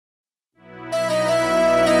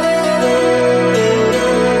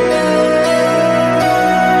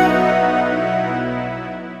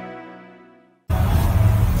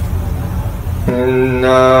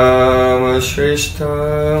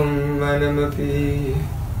Shreshtham manamapi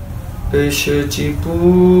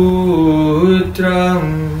Vishachiputram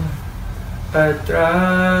Atra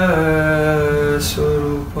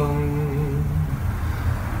Swarupam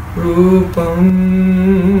Rupam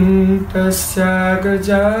Tasya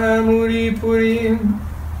Gajamuri Purim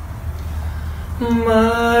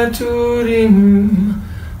Maturim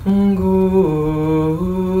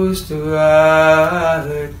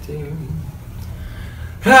Gustuatim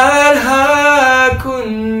Radha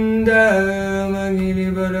Kunda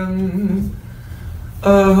Magilibaram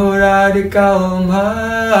Ahoradikam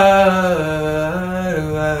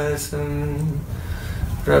Harvasam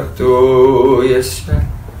Prapto Yasya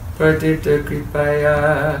Pratita Kripaya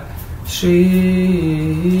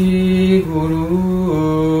Shri Guru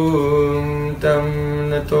Tam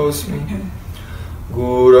Natosmi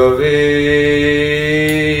Gurave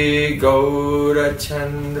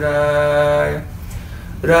Gaurachandraya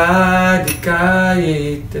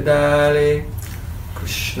Radhikaye Tadale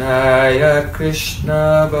Krishnaya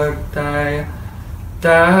Krishna Bhaktaya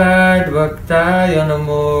Tad Bhaktaya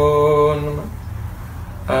Namo Namah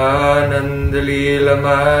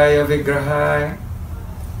Anandalilamaya Vigrahaya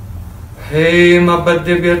Hema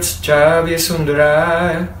Bhadyabhyachavya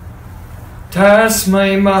Sundaraya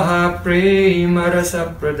Tasmai Mahaprema Rasa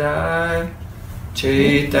Pradaya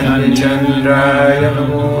Chaitanya Chandraya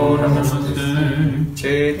Namo Namaste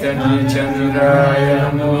Chaitanya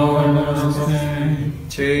Chandraya Namo Namaste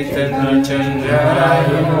Chaitanya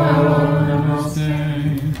Chandraya Namo Namaste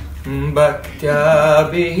Bhaktya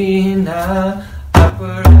Bhina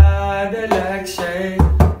Aparada Lakshay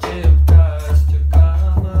Chiptastu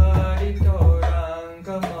Kamarito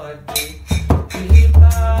Rangamati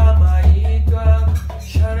Kripa Maitva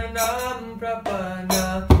Sharanam Prapana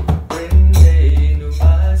Brinde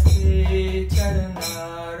Numaste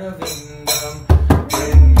Charanaravinda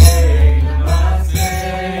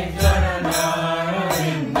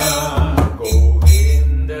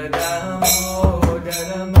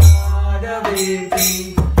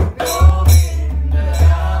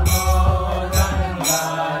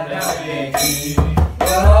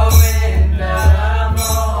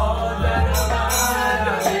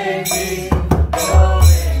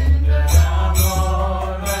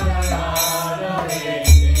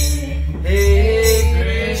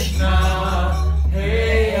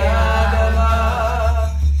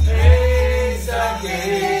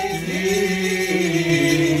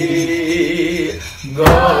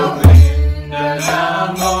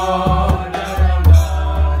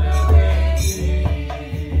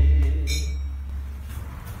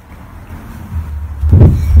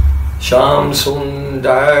Sham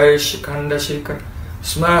Sundar Shikanda Shikar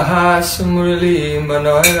Smaha Sumurli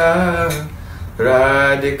Manohara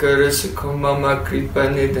Radhika Rasikumama Kripa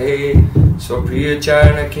Nidhe Swapriya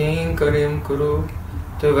Charna Kinkarim Kuru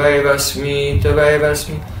Tavaivasmi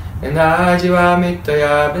Enajivami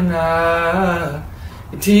Tayabina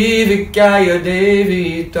Iti Vikyaya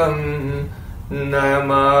Devi Tam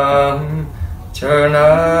Nayamam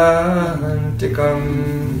Charnantikam.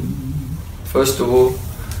 First of all,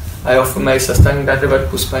 I offer my Sastangadhavat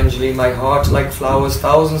Puspanjali, my heart like flowers,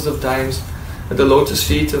 thousands of times at the lotus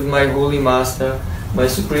feet of my holy master, my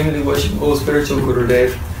supremely worshipful spiritual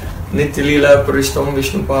Gurudev, Nityalila Parishtam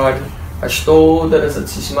Vishnupad, Ashtodara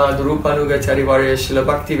Satsishma Dhurupanugachari Varya Srila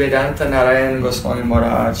Bhakti Vedanta Narayan Goswami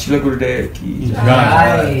Maharaj, Srila Gurudev Ki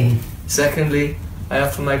Jai. Secondly, I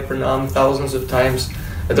offer my pranam thousands of times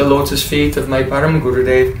at the lotus feet of my Param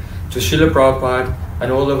Gurudev, to Srila Prabhupada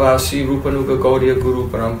and all of our Sri Rupanuga Gaudiya Guru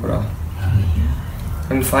Parampara.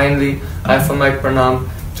 And finally, I offer my pranam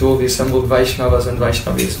to all the assembled Vaishnavas and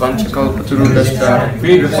Vaishnavis. Vanchakalpatarudascha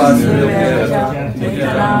Kripasinubhyaya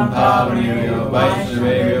Nityanam Pavaniyo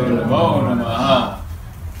Vaishnaveyo Namo Namaha.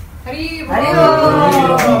 Hari Bol.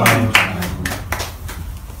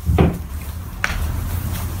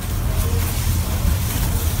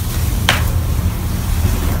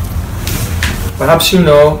 Perhaps you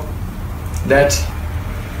know that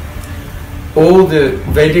all the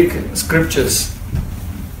Vedic scriptures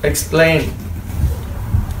explain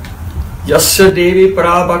Yasya Devi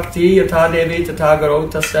Parabhakti Yatha Devi Tatha Garo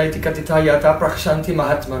Tasyaiti Katita Yata Prakshanti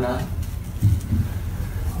Mahatmana,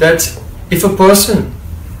 that if a person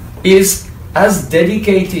is as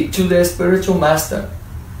dedicated to their spiritual master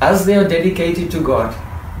as they are dedicated to God,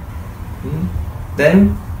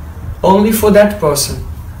 then only for that person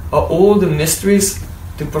are all the mysteries,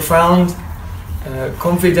 the profound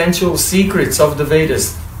confidential secrets of the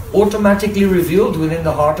Vedas automatically revealed within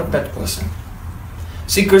the heart of that person.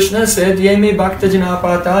 See, Krishna said, Ye me bhakta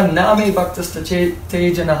janapata, na me bhaktasta te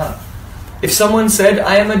janaha. If someone said,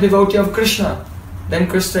 I am a devotee of Krishna, then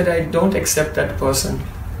Krishna said, I don't accept that person.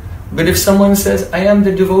 But if someone says, I am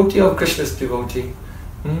the devotee of Krishna's devotee,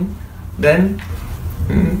 then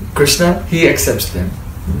Krishna, he accepts them.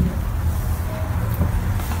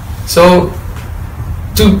 So,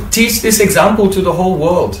 to teach this example to the whole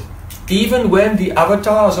world, even when the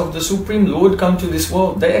avatars of the Supreme Lord come to this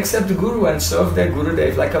world, they accept the Guru and serve their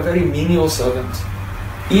Gurudev like a very menial servant.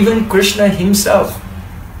 Even Krishna himself.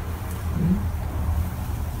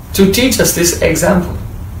 To teach us this example.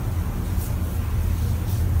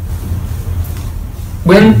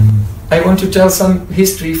 When I want to tell some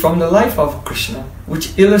history from the life of Krishna,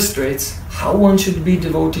 which illustrates how one should be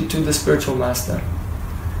devoted to the spiritual master,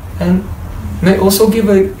 and may also give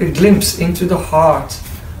a glimpse into the heart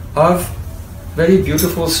of very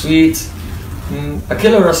beautiful, sweet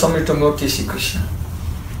Akhila Rasamrita Murti Sri Krishna.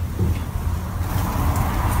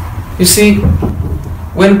 You see,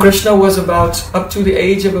 when Krishna was up to the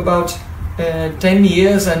age of about 10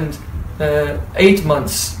 years and 8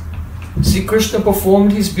 months, Sri Krishna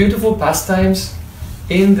performed his beautiful pastimes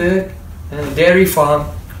in the dairy farm,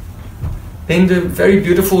 in the very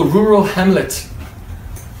beautiful rural hamlet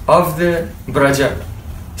of the Braja,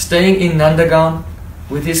 staying in Nandagaon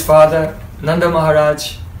with his father Nanda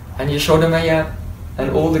Maharaj and Yashoda Maya and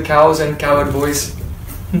all the cows and cowherd boys.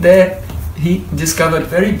 There he discovered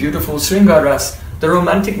very beautiful Sringaras, the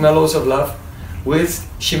romantic mellows of love, with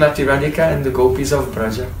Shrimati Radhika and the gopis of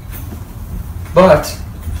Braja. But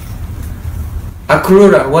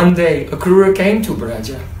Akrura, one day, Akrura came to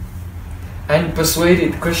Braja and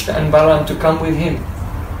persuaded Krishna and Balaram to come with him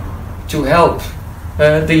to help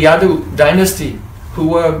the Yadu dynasty, who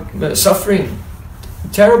were suffering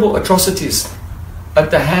terrible atrocities at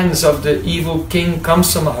the hands of the evil king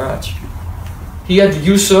Kamsa Maharaj. He had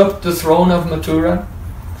usurped the throne of Mathura,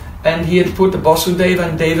 and he had put Vasudeva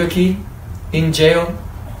and Devaki in jail.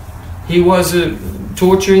 He was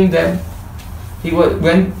torturing them.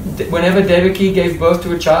 Whenever Devaki gave birth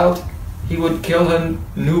to a child, he would kill her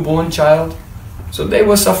newborn child. So they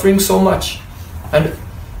were suffering so much. And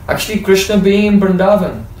actually Krishna, being in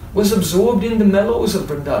Vrindavan, was absorbed in the mellows of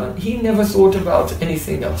Vrindavan. He never thought about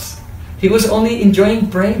anything else. He was only enjoying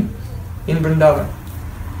Prem in Vrindavan.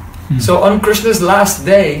 So on Krishna's last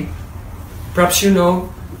day, perhaps you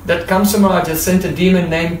know that Kamsa Maharaj had sent a demon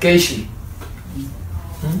named Keshi.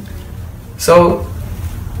 So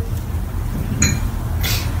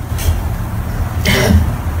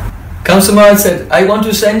Kamsa Maharaj said, I want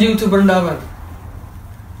to send you to Vrindavan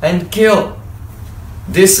and kill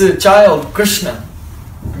this child Krishna,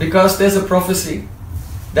 because there's a prophecy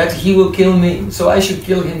that he will kill me, so I should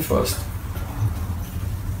kill him first.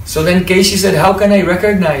 So then Keshi said, how can I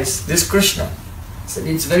recognize this Krishna? He said,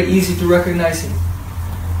 it's very easy to recognize him.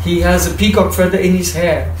 He has a peacock feather in his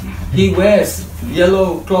hair. He wears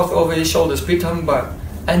yellow cloth over his shoulders, pitambar,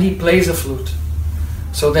 and he plays a flute.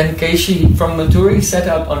 So then Keshi from Mathura set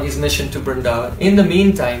out on his mission to Vrindavan. In the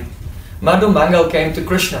meantime, Madhu Mangal came to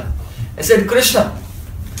Krishna and said, Krishna,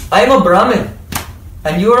 I am a Brahmin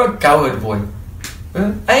and you are a cowherd boy.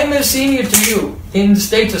 I am a senior to you in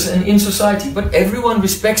status and in society, but everyone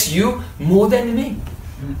respects you more than me.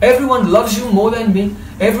 Everyone loves you more than me.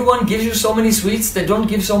 Everyone gives you so many sweets, they don't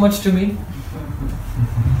give so much to me.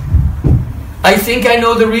 I think I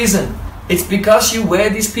know the reason. It's because you wear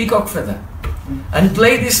this peacock feather and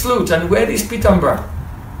play this flute and wear this pitambra.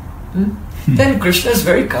 Then Krishna is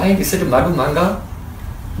very kind. He said to Madhu Mangal,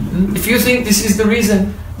 if you think this is the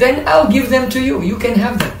reason, then I'll give them to you. You can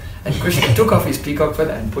have them. And Krishna took off his peacock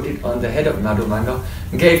feather and put it on the head of Madhu Mangal,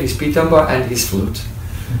 gave his pitambra and his flute.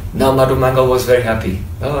 Now Madhu Mangal was very happy.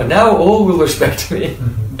 Oh, now all will respect me.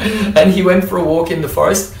 And he went for a walk in the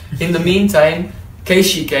forest. In the meantime,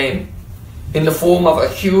 Keshi came in the form of a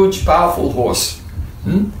huge, powerful horse.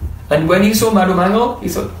 And when he saw Madhu Mangal, he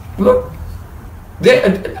thought, look,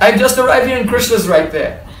 I just arrived here and Krishna's right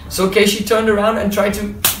there. So Keshi turned around and tried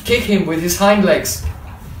to kick him with his hind legs.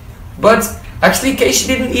 But actually Keshi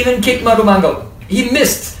didn't even kick Madhu Mangal. He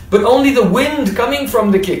missed, but only the wind coming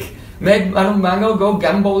from the kick made Madhu Mangal go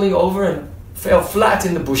gamboling over and fell flat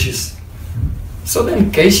in the bushes. So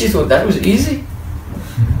then Keshi thought, that was easy.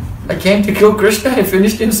 I came to kill Krishna, I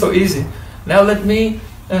finished him so easy. Now let me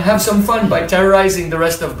have some fun by terrorizing the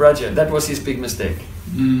rest of Braja. That was his big mistake.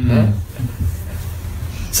 Yeah?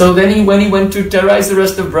 So then when he went to terrorize the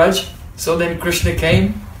rest of Braj, so then Krishna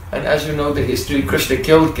came, and as you know the history, Krishna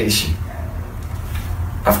killed Keshi.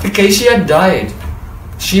 After Keshi had died,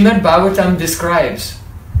 Srimad Bhagavatam describes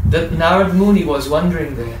that Narad Muni was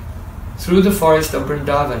wandering there through the forest of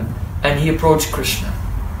Vrindavan, and he approached Krishna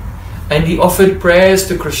and he offered prayers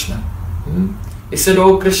to Krishna. He said,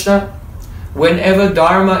 oh Krishna, whenever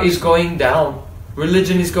Dharma is going down,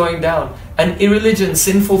 religion is going down, and irreligion,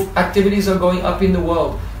 sinful activities are going up in the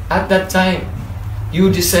world. At that time,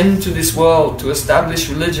 you descend to this world to establish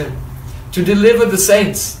religion, to deliver the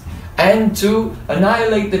saints, and to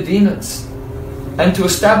annihilate the demons, and to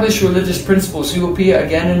establish religious principles. You appear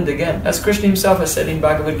again and again, as Krishna himself has said in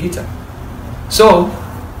Bhagavad Gita. So,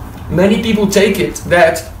 many people take it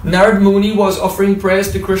that Narad Muni was offering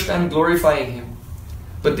prayers to Krishna and glorifying him.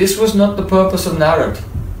 But this was not the purpose of Narad.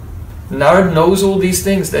 Narad knows all these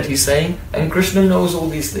things that he's saying, and Krishna knows all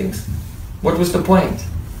these things. What was the point?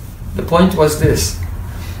 The point was this,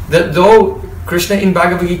 that though Krishna in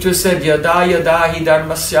Bhagavad Gita said, Yada yada hi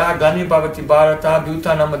dharmasya gani bhavati bharata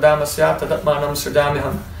bhutanam adamasya tadatmanam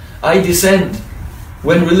sardamiham. I descend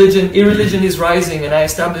when irreligion is rising, and I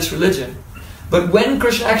establish religion. But when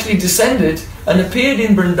Krishna actually descended and appeared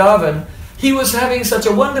in Vrindavan, he was having such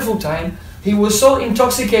a wonderful time. He was so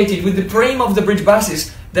intoxicated with the Prem of the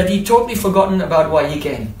Brijbasis that he totally forgotten about why he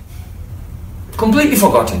came. Completely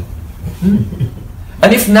forgotten.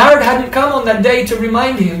 And if Narad hadn't come on that day to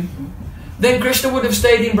remind him, then Krishna would have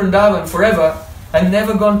stayed in Vrindavan forever and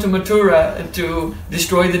never gone to Mathura to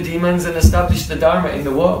destroy the demons and establish the Dharma in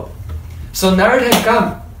the world. So Narad had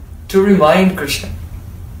come to remind Krishna.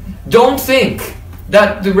 Don't think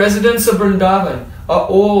that the residents of Vrindavan are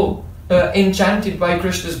all enchanted by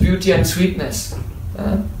Krishna's beauty and sweetness.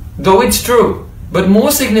 Though it's true, but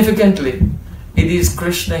more significantly, it is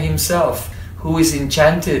Krishna himself who is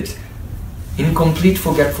enchanted in complete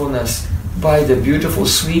forgetfulness by the beautiful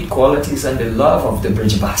sweet qualities and the love of the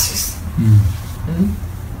Brijbasis.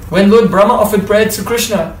 When Lord Brahma offered prayer to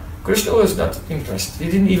Krishna, Krishna was not impressed.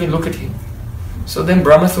 He didn't even look at him. So then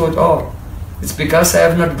Brahma thought, oh, it's because I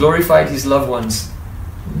have not glorified his loved ones.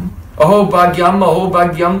 Aho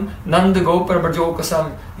bhagyam, nanda gopar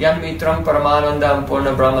bhajokasam, yan mitram paramanandam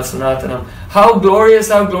purna brahma sanatanam. How glorious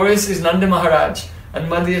is Nanda Maharaj and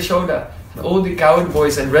Madhya Yashoda, all the coward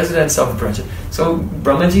boys and residents of Braja. So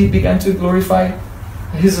Brahmaji began to glorify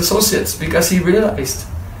his associates because he realized,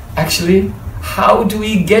 actually, how do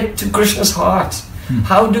we get to Krishna's heart?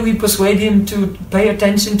 How do we persuade him to pay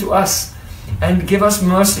attention to us and give us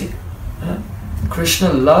mercy?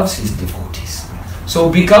 Krishna loves his devotees. So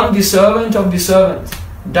become the servant of the servant,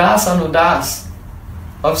 Das Anudas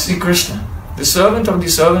of Sri Krishna, the servant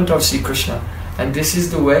of Sri Krishna. And this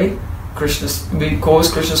is the way we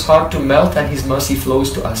cause Krishna's heart to melt and his mercy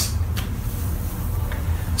flows to us.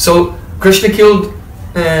 So Krishna killed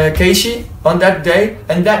Keshi on that day,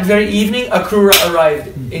 and that very evening Akrura arrived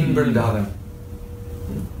in Vrindavan.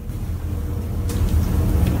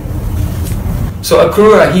 So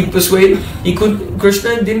Akrura,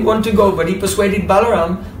 Krishna didn't want to go, but he persuaded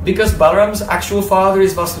Balaram because Balaram's actual father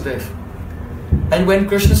is Vasudeva. And when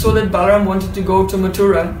Krishna saw that Balaram wanted to go to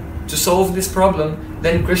Mathura to solve this problem,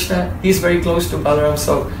 then Krishna, he's very close to Balaram,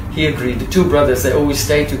 so he agreed. The two brothers, they always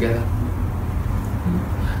stay together.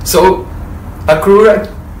 So Akrura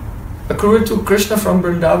took Krishna from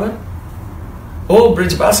Vrindavan. All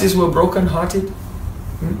Brijbasis were broken-hearted.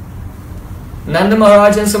 Nanda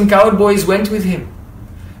Maharaj and some coward boys went with him.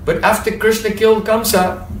 But after Krishna killed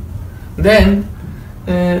Kamsa, then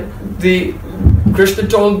Krishna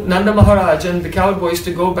told Nanda Maharaj and the coward boys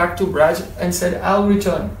to go back to Braj and said, I'll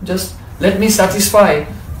return. Just let me satisfy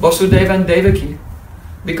Vasudeva and Devaki.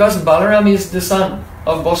 Because Balaram is the son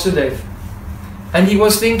of Vasudeva. And he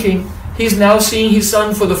was thinking, he's now seeing his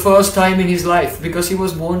son for the first time in his life, because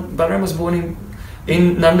Balaram was born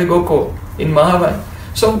in Nanda Gokul, in Mahavan.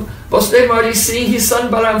 So Vasudeva Maharaj is seeing his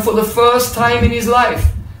son Balaram for the first time in his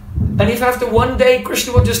life. And if after one day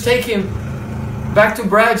Krishna will just take him back to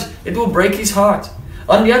Braj, it will break his heart.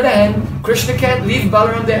 On the other hand, Krishna can't leave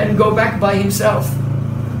Balaram there and go back by himself.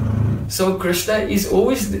 So Krishna is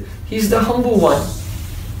always, he's the humble one.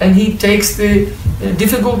 And he takes the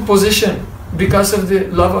difficult position because of the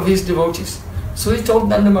love of his devotees. So he told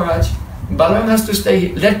Nanda Maharaj, Balaram has to stay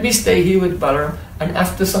here. Let me stay here with Balaram, and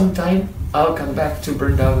after some time, I'll come back to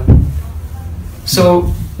Vrindavan.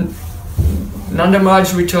 So Nanda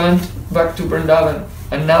Maharaj returned back to Vrindavan,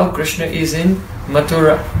 and now Krishna is in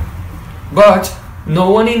Mathura. But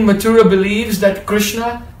no one in Mathura believes that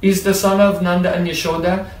Krishna is the son of Nanda and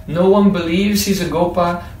Yashoda. No one believes he's a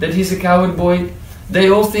Gopa, that he's a coward boy. They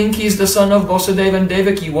all think he's the son of Vasudeva and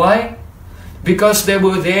Devaki. Why? Because they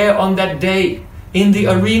were there on that day in the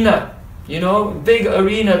arena, big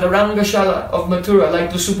arena, the Rangashala of Mathura,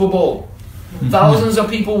 like the Super Bowl. Thousands of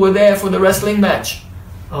people were there for the wrestling match.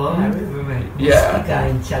 Oh, I remember. Yeah. Mustika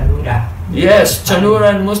and Chanura. Yes,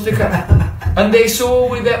 Chanura and Mustika. And they saw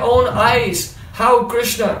with their own eyes how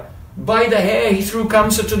Krishna, by the hair, he threw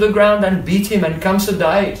Kamsa to the ground and beat him, and Kamsa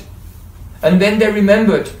died. And then they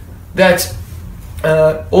remembered that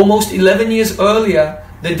almost 11 years earlier,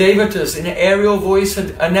 the Devatas in an aerial voice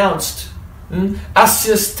had announced,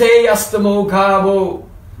 Asya ste astamo gavo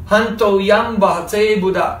hanto yamba te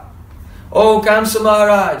Buddha. Oh Kamsa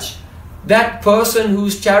Maharaj, that person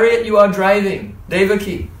whose chariot you are driving,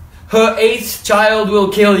 Devaki, her 8th child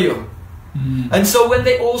will kill you. And so when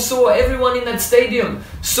they all saw, everyone in that stadium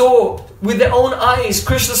saw with their own eyes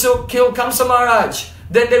Krishna kill Kamsa Maharaj,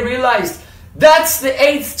 then they realized, that's the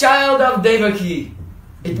 8th child of Devaki.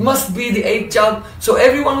 It must be the 8th child. So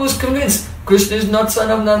everyone was convinced, Krishna is not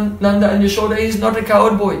son of Nanda and Yashoda, he is not a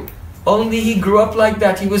coward boy. Only he grew up like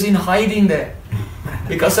that, he was in hiding there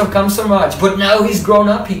because of Kamsa Maharaj. But now he's grown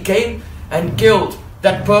up, he came and killed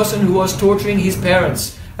that person who was torturing his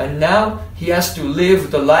parents. And now he has to live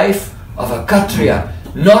the life of a Kshatriya,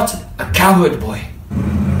 not a coward boy.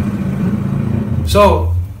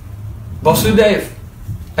 So, Vasudeva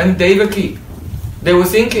and Devaki, they were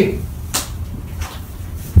thinking,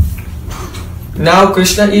 now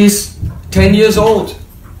Krishna is 10 years old,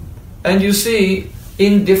 and you see,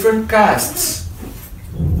 in different castes,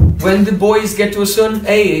 when the boys get to a certain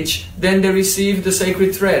age, then they receive the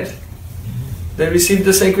sacred thread. They receive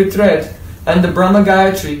the sacred thread and the Brahma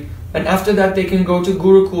Gayatri, and after that they can go to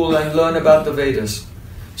Gurukul and learn about the Vedas.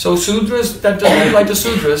 So Sudras, that doesn't apply to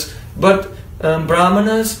Sudras, but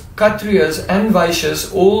Brahmanas, Kshatriyas and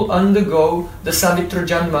Vaishyas all undergo the Savitra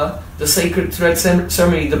Janma, the sacred thread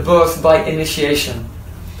ceremony, the birth by initiation.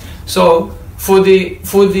 So for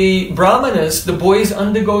the Brahmanas, the boys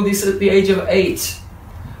undergo this at the age of 8.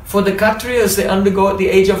 For the Kshatriyas, they undergo at the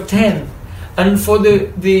age of 10. And for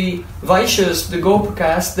the Vaishyas, the Gopa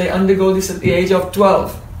caste, they undergo this at the age of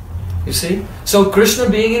 12. You see? So Krishna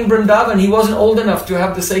being in Vrindavan, he wasn't old enough to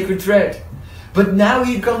have the sacred thread. But now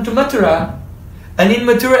he come to Mathura, and in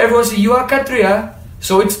Mathura everyone says, you are Kshatriya,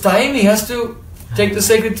 so it's time he has to take the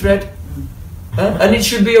sacred thread. And it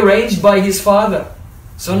should be arranged by his father.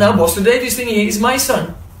 So now Vasudeva is thinking, he's my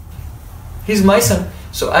son. He's my son.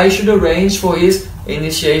 So I should arrange for his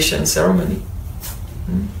initiation ceremony.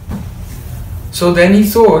 So then he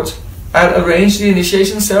thought, I'll arrange the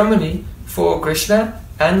initiation ceremony for Krishna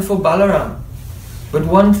and for Balaram. But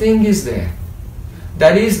one thing is there.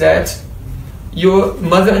 That is that your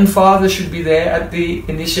mother and father should be there at the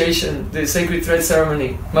initiation, the sacred thread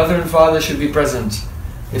ceremony. Mother and father should be present.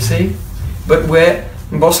 You see? But where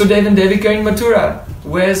Vasudeva and Devaki are in Mathura,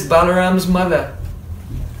 where's Balaram's mother?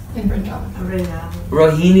 In Vrindavan.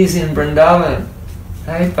 Rohini is in Vrindavan.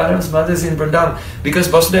 Right? Balaram's mother is in Vrindavan. Because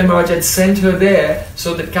Vasudeva Maharaj had sent her there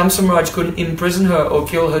so that Kamsa Maharaj couldn't imprison her or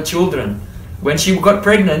kill her children. When she got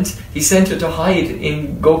pregnant, he sent her to hide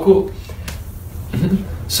in Gokul.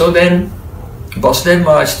 So then Vasudeva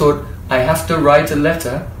Maharaj thought, I have to write a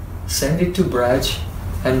letter, send it to Braj,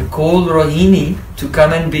 and call Rohini to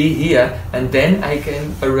come and be here, and then I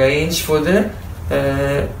can arrange for the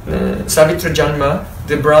Savitra Janma,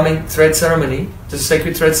 the Brahmin thread ceremony, the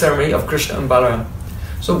sacred thread ceremony of Krishna and Balaram.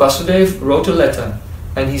 So Vasudeva wrote a letter,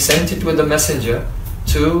 and he sent it with a messenger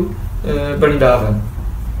to Vrindavan.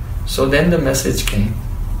 So then the message came.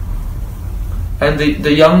 And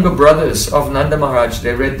the younger brothers of Nanda Maharaj,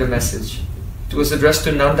 they read the message. It was addressed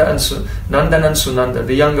to Nanda and Sunanda,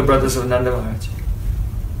 the younger brothers of Nanda Maharaj.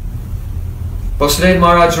 Vasudeva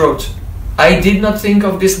Maharaj wrote, I did not think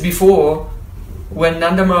of this before when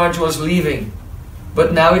Nanda Maharaj was leaving,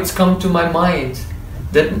 but now it's come to my mind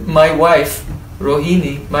that my wife,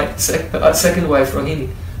 Rohini, my second wife, Rohini,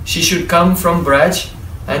 she should come from Braj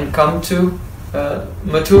and come to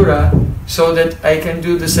Mathura so that I can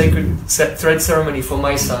do the sacred thread ceremony for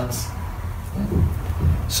my sons.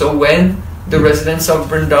 So when the residents of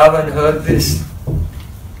Vrindavan heard this,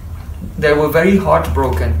 they were very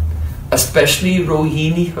heartbroken, especially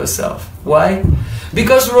Rohini herself. Why?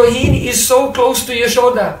 Because Rohini is so close to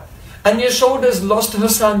Yashoda, and Yashoda's lost her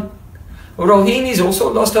son. Rohini's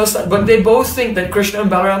also lost her son, but they both think that Krishna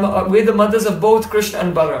and Balaram, we're the mothers of both Krishna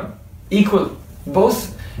and Balaram, equal.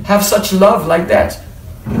 Both have such love like that.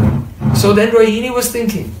 So then Rohini was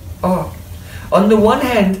thinking, oh, on the one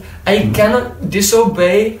hand, I cannot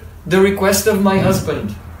disobey the request of my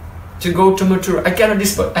husband to go to Mathura. I cannot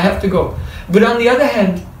disobey, I have to go. But on the other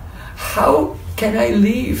hand, how can I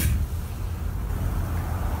leave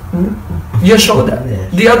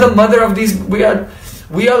Yashoda, the other mother of these? We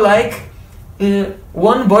are like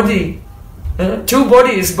one body, two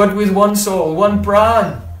bodies, but with one soul, one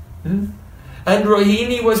pran. And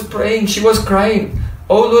Rohini was praying, she was crying,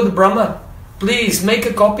 oh Lord Brahma, please make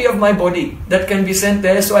a copy of my body that can be sent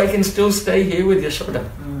there so I can still stay here with Yashoda.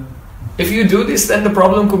 If you do this, then the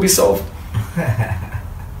problem could be solved.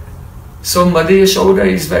 So Mother Yashoda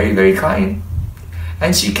is very, very kind.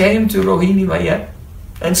 And she came to Rohini Maya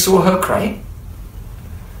and saw her crying.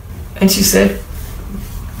 And she said,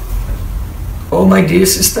 "Oh my dear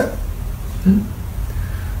sister,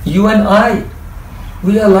 you and I,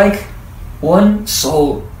 we are like one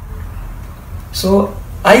soul. So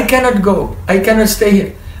I cannot go, I cannot stay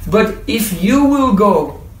here. But if you will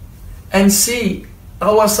go and see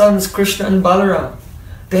our sons Krishna and Balaram,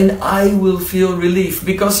 then I will feel relief,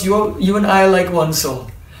 because you and I are like one soul.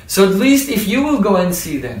 So at least if you will go and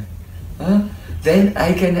see them, then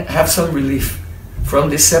I can have some relief from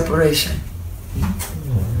this separation."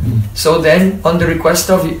 So then, on the request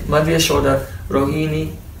of Madhya Yashoda,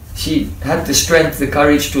 Rohini, she had the strength, the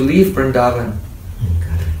courage to leave Vrindavan.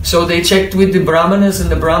 So they checked with the Brahmanas, and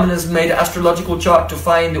the Brahmanas made an astrological chart to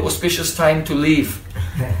find the auspicious time to leave.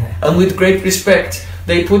 And with great respect,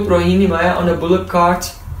 they put Rohini Maya on a bullock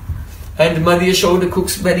cart, and Madhya Yashoda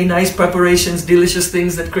cooks very nice preparations, delicious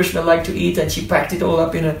things that Krishna liked to eat, and she packed it all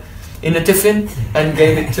up in a tiffin and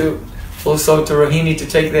gave it also to Rohini to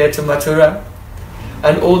take there to Mathura.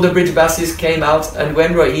 And all the Brijbasis came out, and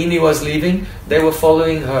when Rohini was leaving, they were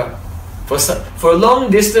following her. For a long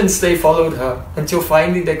distance they followed her, until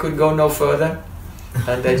finally they could go no further,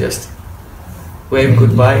 and they just waved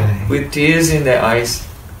goodbye with tears in their eyes.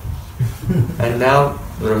 And now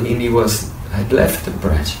Rohini had left the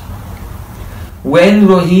Braj. When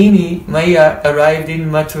Rohini Maya arrived in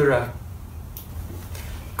Mathura,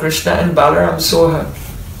 Krishna and Balaram saw her,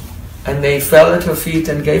 and they fell at her feet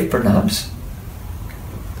and gave pranams.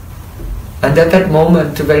 And at that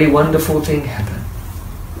moment, a very wonderful thing happened.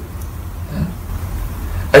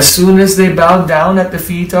 As soon as they bowed down at the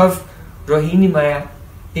feet of Rohini Maya,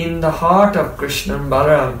 in the heart of Krishna and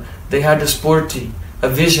Balaram, they had a spurti, a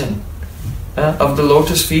vision of the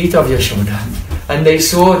lotus feet of Yashoda. And they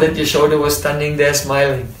saw that Yashoda was standing there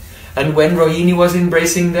smiling. And when Rohini was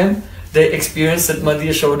embracing them, they experienced that Madhya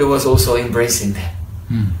Yashoda was also embracing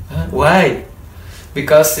them. Why?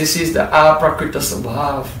 Because this is the aprakrita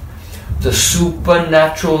sabhav, the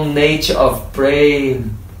supernatural nature of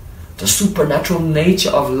Prem, the supernatural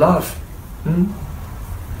nature of love.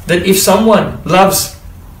 That if someone loves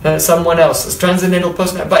someone else, a transcendental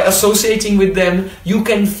person, by associating with them, you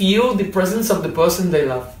can feel the presence of the person they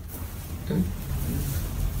love.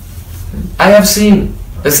 I have seen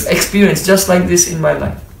this experience just like this in my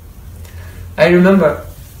life. I remember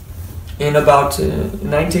in about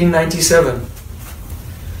 1997,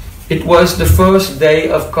 it was the first day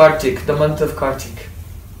of Kartik, the month of Kartik.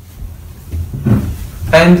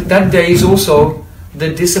 And that day is also the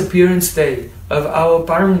disappearance day of our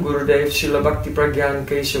Param Gurudev, Srila Bhakti Pragyan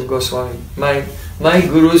Keshav Goswami, my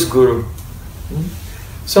Guru's Guru.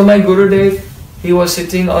 So my Gurudev, he was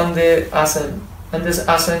sitting on the asan, and this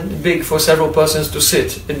asan big for several persons to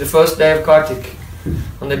sit, in the first day of Kartik,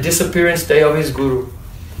 on the disappearance day of his Guru.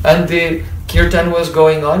 And the kirtan was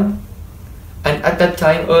going on, and at that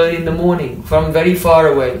time, early in the morning, from very far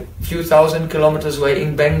away, a few thousand kilometers away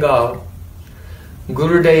in Bengal,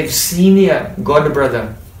 Gurudev's senior god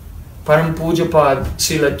brother, Param Pujapad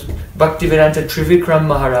Srila Bhaktivedanta Trivikram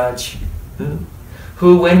Maharaj,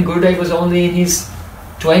 who when Gurudev was only in his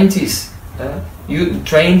 20s, you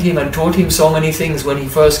trained him and taught him so many things when he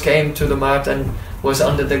first came to the Mat and was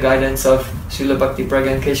under the guidance of Srila Bhakti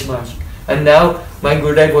Pragyan Keshav Maharaj. And now my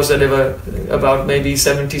Gurudev was about maybe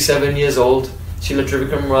 77 years old. Srila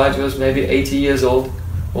Trivikram Maharaj was maybe 80 years old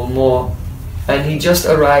or more. And he just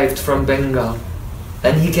arrived from Bengal.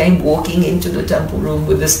 And he came walking into the temple room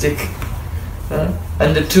with a stick.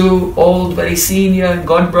 And the two old, very senior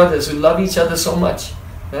god brothers who love each other so much,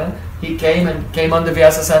 he came on the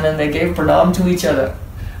Vyasasana, and they gave pranam to each other.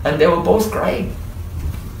 And they were both crying.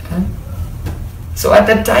 So at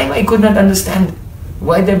that time I could not understand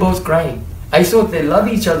why they're both crying. I thought they love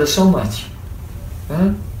each other so much.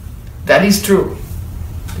 That is true.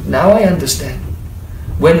 Now I understand.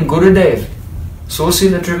 When Gurudev saw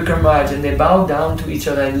Srila Trivikram Maharaj and they bowed down to each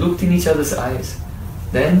other and looked in each other's eyes,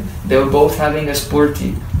 then they were both having a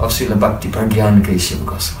spurti of Srila Bhakti Pragyan Keshav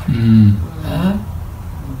Goswami.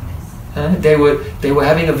 They were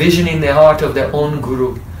having a vision in their heart of their own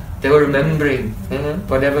Guru. They were remembering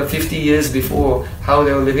whatever 50 years before, how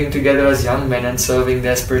they were living together as young men and serving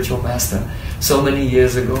their spiritual master so many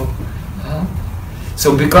years ago.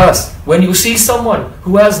 So because when you see someone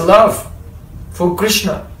who has love for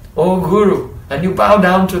Krishna or Guru and you bow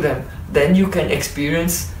down to them, then you can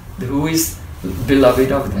experience who is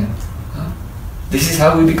beloved of them. This is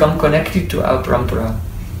how we become connected to our parampara.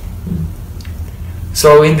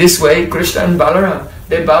 So in this way, Krishna and Balaram,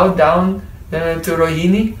 they bowed down to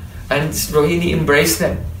Rohini, and Rohini embraced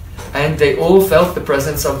them, and they all felt the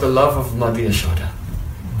presence of the love of Madhya Yashoda.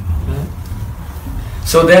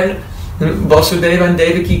 So then Vasudeva and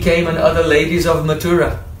Devaki came, and other ladies of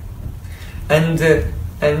Mathura, and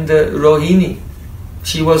Rohini,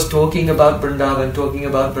 she was talking about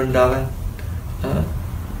Vrindavan.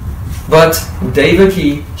 But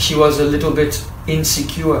Devaki, she was a little bit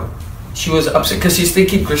insecure. She was upset because she's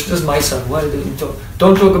thinking, Krishna's my son. Why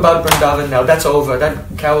don't talk about Vrindavan now? That's over.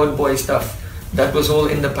 That coward boy stuff, that was all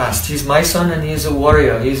in the past. He's my son, and he's a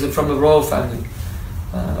warrior. He's from the royal family.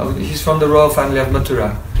 He's from the royal family of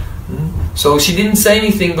Mathura. So she didn't say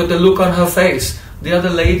anything, but the look on her face, the other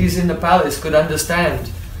ladies in the palace could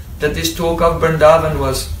understand that this talk of Vrindavan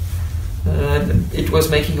it was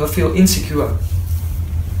making her feel insecure.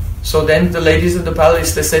 So then the ladies of the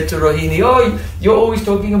palace, they said to Rohini, "Oh, you're always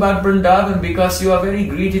talking about Vrindavan because you are very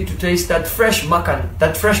greedy to taste that fresh makhan,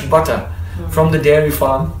 that fresh butter from the dairy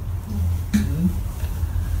farm."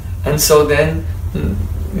 And so then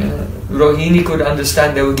Rohini could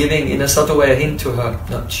understand. They were giving in a subtle way a hint to her.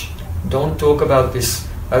 No, don't talk about this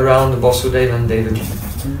around Vasudeva and Devaki.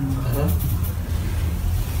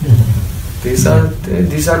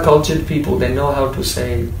 These are cultured people. They know how to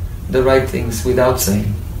say the right things without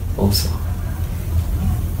saying also.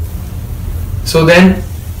 So then,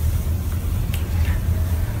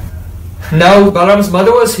 now Balaram's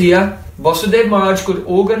mother was here. Vasudeva Maharaj could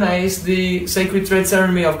organize the sacred thread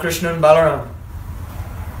ceremony of Krishna and Balaram.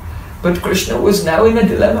 But Krishna was now in a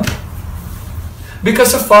dilemma.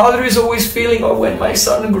 Because a father is always feeling, oh, when my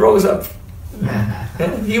son grows up.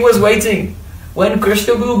 He was waiting. When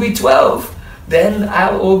Krishna will be 12, then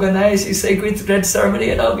I'll organize his sacred thread ceremony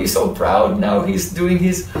and I'll be so proud. Now he's doing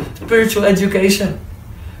his spiritual education.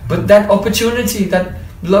 But that opportunity, that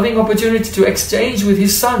loving opportunity to exchange with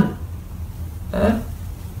his son,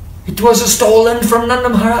 it was stolen from Nanda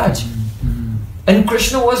Maharaj. And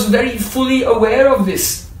Krishna was very fully aware of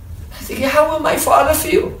this. I think, how will my father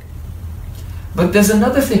feel? But there's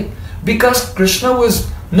another thing. Because Krishna was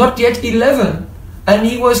not yet 11 and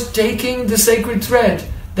he was taking the sacred thread,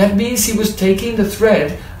 that means he was taking the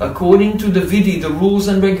thread according to the vidhi, the rules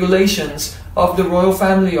and regulations of the royal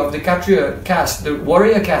family, of the Kshatriya caste, the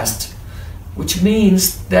warrior caste. Which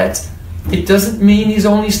means that it doesn't mean he's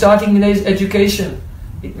only starting in his education.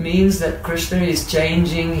 It means that Krishna is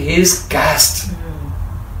changing his caste.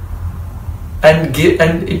 And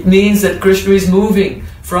it means that Krishna is moving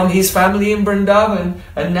from his family in Vrindavan,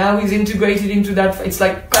 and now he's integrated into that. It's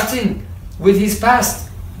like cutting with his past.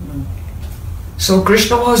 So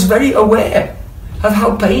Krishna was very aware of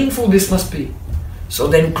how painful this must be. So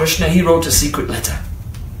then Krishna, he wrote a secret letter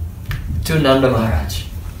to Nanda Maharaj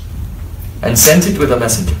and sent it with a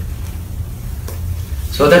messenger.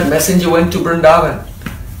 So that messenger went to Vrindavan,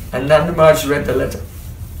 and Nanda Maharaj read the letter.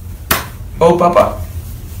 Oh Papa,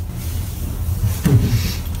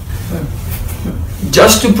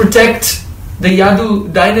 just to protect the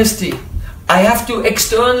Yadu dynasty, I have to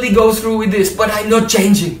externally go through with this, but I'm not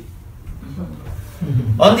changing.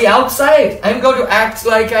 On the outside, I'm going to act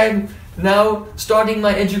like I'm now starting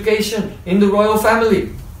my education in the royal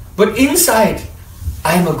family. But inside,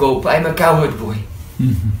 I'm a gopa, I'm a cowherd boy.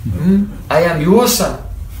 I am your son.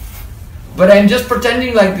 But I'm just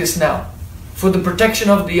pretending like this now, for the protection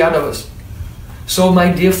of the Yadavas. So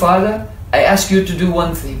my dear father, I ask you to do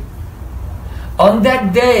one thing. On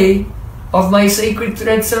that day of my sacred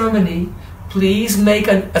thread ceremony, please make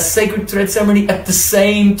a sacred thread ceremony at the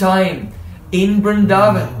same time in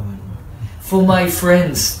Vrindavan for my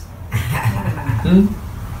friends.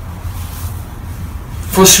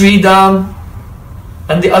 For Sridham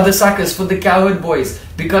and the other sakas, for the cowherd boys.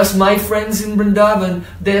 Because my friends in Vrindavan,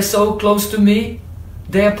 they're so close to me,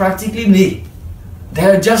 they're practically me.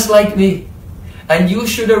 They're just like me. And you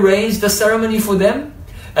should arrange the ceremony for them.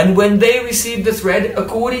 And when they receive the thread,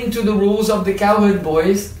 according to the rules of the cowherd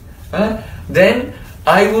boys, then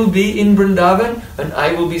I will be in Vrindavan and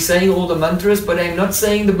I will be saying all the mantras, but I'm not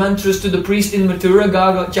saying the mantras to the priest in Mathura,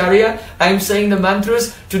 Gargacharya. I'm saying the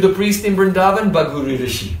mantras to the priest in Vrindavan, Bhaguri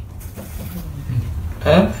Rishi.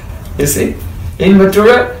 You see? In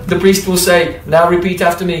Mathura, the priest will say, now repeat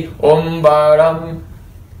after me, Om Baram.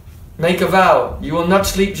 Make a vow. You will not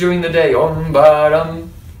sleep during the day. Om Baram.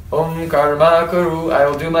 Om Karma Karu. I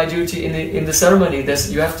will do my duty in the ceremony.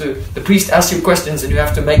 The priest asks you questions and you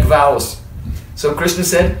have to make vows. So Krishna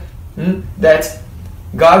said that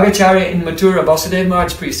Gargacharya in Mathura, Vasudeva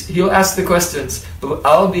Maharaj priest, he'll ask the questions, but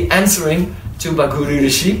I'll be answering to Bhaguri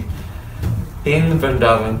Rishi in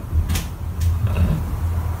Vrindavan.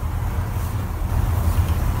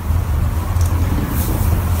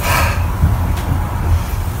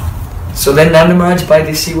 So then Nanda Maharaj, by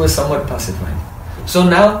this he was somewhat pacified. So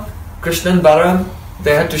now Krishna and Balaram,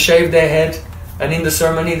 they had to shave their head And in the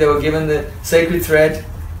ceremony they were given the sacred thread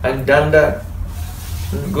and danda.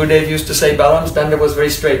 Gurudev used to say Balaram's danda was very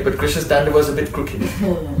straight, but Krishna's danda was a bit crooked.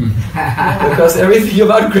 Because everything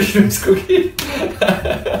about Krishna is crooked.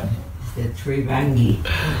 The Trivangi.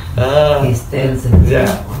 He stands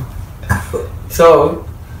So,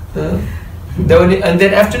 and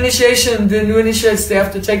then after initiation, the new initiates, they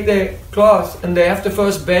have to take their cloth and they have to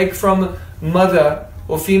first beg from mother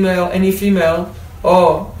or female, any female,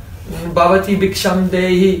 oh, Bhavati Bhiksham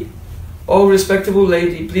Dehi, oh respectable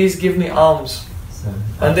lady, please give me alms.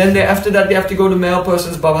 And then after that they have to go to male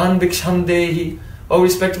persons, Bhavan Bhiksham Dehi, oh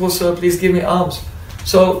respectable sir, please give me alms.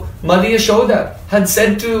 So Mother Yashoda had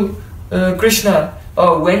said to Krishna,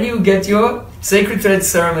 oh, when you get your sacred thread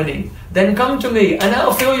ceremony, then come to me and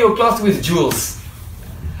I'll fill your cloth with jewels.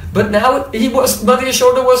 But now Mother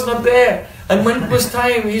Yashoda was not there. And when it was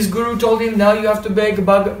time, his guru told him, now you have to beg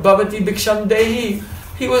Bhavati Bhiksham Dehi.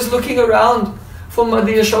 He was looking around for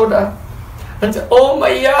Mother Yashoda. And said, oh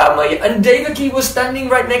Maya, Maya. And Devaki was standing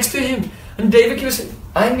right next to him. And Devaki was saying,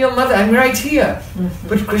 I'm your mother, I'm right here.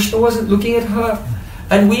 But Krishna wasn't looking at her.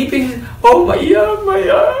 And weeping, oh Maya,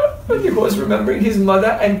 Maya. And he was remembering his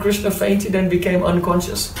mother, and Krishna fainted and became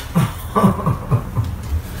unconscious.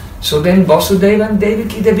 So then Vasudeva and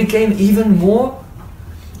Devaki, they became even more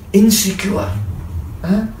insecure.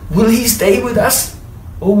 Will he stay with us?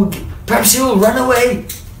 Or perhaps he will run away.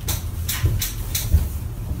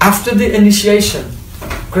 After the initiation,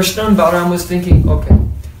 Krishna and Balaram was thinking, okay,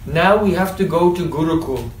 now we have to go to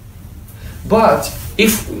Gurukul. But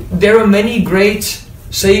if there are many great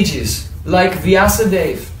sages like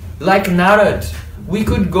Vyasadeva, like Narad, we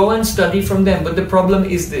could go and study from them. But the problem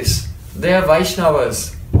is this, they are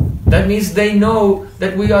Vaishnavas. That means they know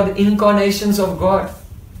that we are the incarnations of God.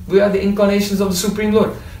 We are the incarnations of the Supreme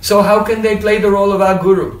Lord. So how can they play the role of our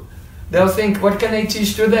Guru? They'll think, what can I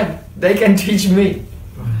teach to them? They can teach me.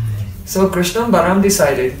 So Krishna and Balaram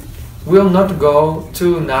decided, we'll not go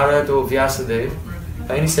to Narad or Vyasadeva.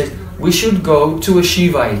 And he said, we should go to a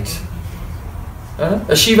Shivite.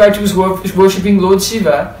 A Shivite who's worshipping Lord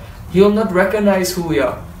Shiva, he'll not recognize who we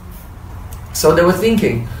are. So they were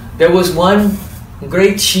thinking, there was one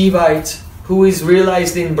great Shivite who is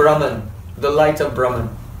realized in Brahman, the light of Brahman.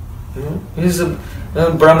 He's a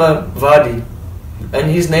Brahmavadi.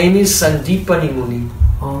 And his name is Sandipani Muni.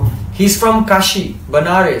 He's from Kashi,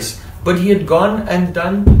 Banaras. But he had gone and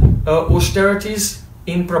done austerities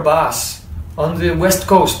in Prabhas on the west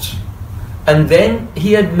coast. And then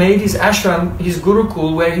he had made his ashram, his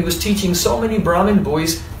Gurukul, where he was teaching so many Brahmin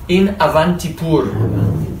boys in Avantipur.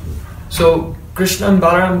 So Krishna and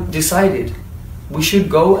Balaram decided, we should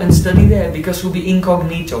go and study there because we'll be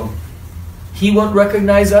incognito. He won't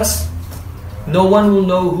recognize us. No one will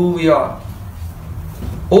know who we are.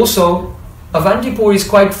 Also, Avantipur is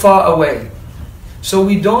quite far away. So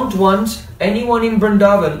we don't want anyone in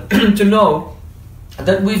Vrindavan to know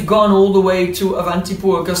that we've gone all the way to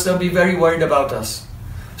Avantipur, because they'll be very worried about us.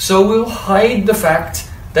 So we'll hide the fact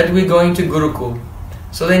that we're going to Gurukul.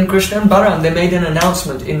 So then Krishna and Balaram, they made an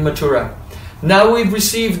announcement in Mathura. Now we've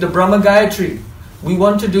received the Brahma Gayatri. We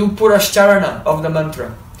want to do Purascharana of the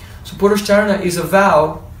mantra. So Purascharana is a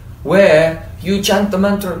vow where you chant the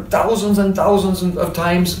mantra thousands and thousands of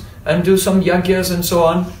times and do some yagyas and so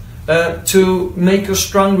on to make a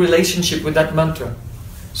strong relationship with that mantra.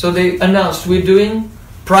 So they announced, we're doing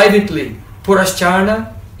privately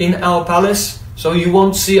Purascharana in our palace, so you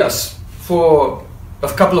won't see us for a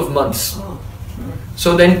couple of months.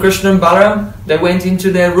 So then Krishna and Balaram, they went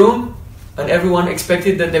into their room, and everyone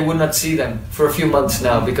expected that they would not see them for a few months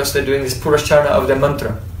now, because they're doing this Purascharana of their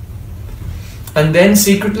mantra. And then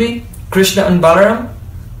secretly, Krishna and Balaram,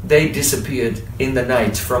 they disappeared in the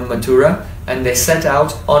night from Mathura, and they set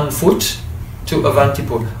out on foot to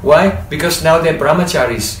Avantipur. Why? Because now they're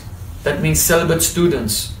brahmacharis. That means celibate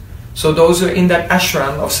students. So those who are in that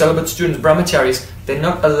ashram of celibate students, brahmacharis, they're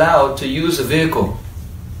not allowed to use a vehicle.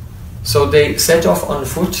 So they set off on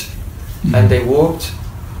foot and they walked.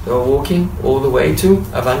 They were walking all the way to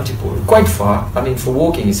Avantipur. Quite far. I mean, for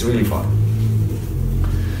walking it's really far.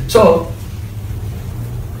 So,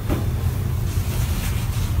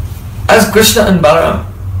 as Krishna and Balaram,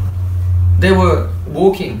 they were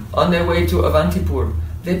walking on their way to Avantipur,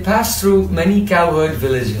 they passed through many cowherd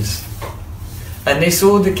villages. And they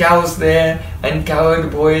saw the cows there, and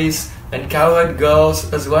cowherd boys, and cowherd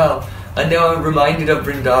girls as well. And they were reminded of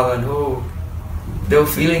Vrindavan. Oh, they were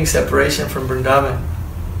feeling separation from Vrindavan.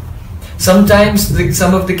 Sometimes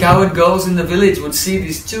some of the cowherd girls in the village would see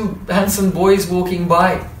these two handsome boys walking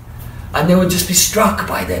by, and they would just be struck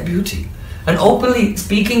by their beauty. And openly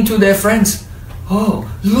speaking to their friends, oh,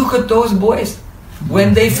 look at those boys.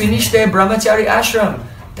 when they finish their brahmachari ashram,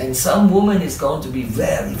 then some woman is going to be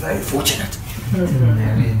very, very fortunate.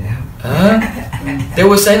 They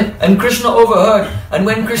were saying, and Krishna overheard, and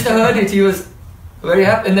when Krishna heard it, he was very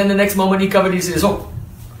happy, and then the next moment he covered his ears. Oh,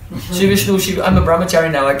 Shri Vishnu, I'm a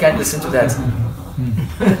brahmachari now, I can't listen to that.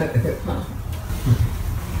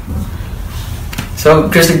 So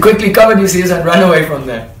Krishna quickly covered his ears and ran away from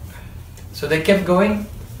there. So they kept going,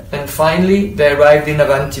 and finally they arrived in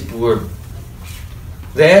Avantipur.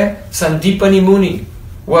 There, Sandipani Muni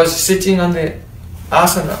was sitting on the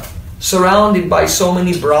asana, surrounded by so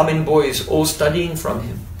many Brahmin boys, all studying from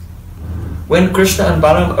him. When Krishna and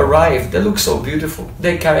Balaram arrived, they looked so beautiful.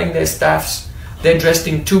 They're carrying their staffs. They're dressed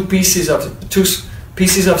in two pieces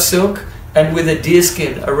of silk and with a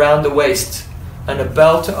deerskin around the waist and a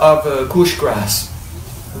belt of kush grass.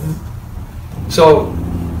 So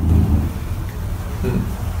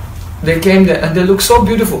they came there and they looked so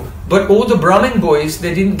beautiful. But all the Brahmin boys,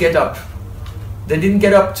 they didn't get up. They didn't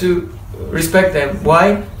get up to respect them.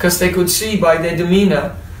 Why? Because they could see by their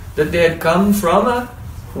demeanor that they had come from a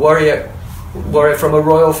warrior from a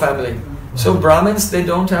royal family. So Brahmins, they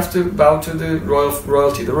don't have to bow to the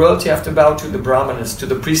royalty. The royalty have to bow to the Brahmanas, to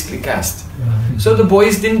the priestly caste. So the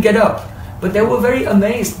boys didn't get up. But they were very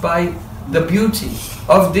amazed by the beauty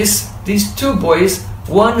of these two boys,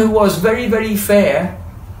 one who was very, very fair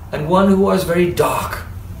and one who was very dark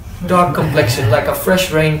complexion, like a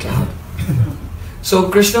fresh rain cloud. So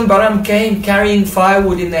Krishna and Balaram came carrying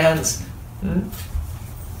firewood in their hands.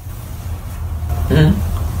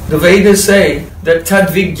 The Vedas say that tad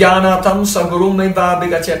vijnanatam saguru meva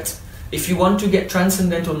bigachet. If you want to get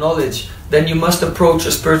transcendental knowledge, then you must approach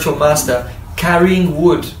a spiritual master carrying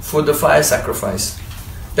wood for the fire sacrifice.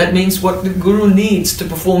 That means what the guru needs to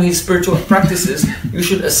perform his spiritual practices, you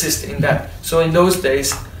should assist in that. So in those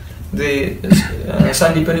days, the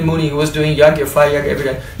Sandipani Muni, who was doing yagya, fire yagya every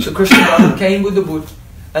day. So Krishna and Balaram came with the wood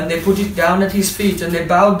and they put it down at his feet and they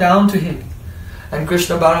bowed down to him. And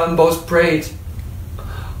Krishna and Balaram both prayed,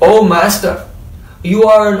 "Oh Master, you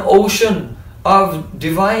are an ocean of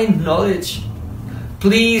divine knowledge.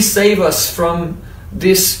 Please save us from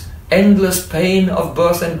this endless pain of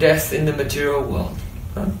birth and death in the material world."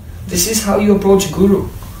 This is how you approach Guru.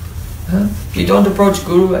 You don't approach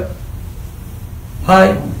Guru like,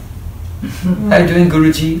 "Hi, how are you doing,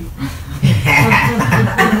 Guruji?"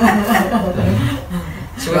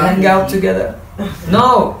 So we hang out together.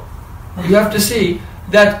 No, you have to see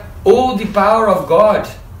that all the power of God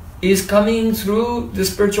is coming through the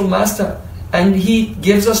spiritual master, and he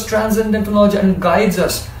gives us transcendental knowledge and guides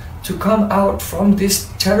us to come out from this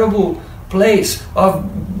terrible place of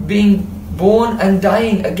being born and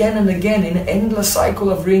dying again and again in an endless cycle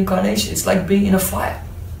of reincarnation. It's like being in a fire.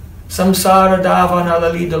 Samsara davana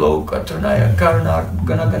lalidaloka turnaya karna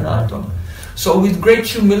ganaganatam. So with great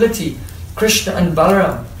humility, Krishna and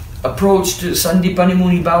Balaram approached Sandipani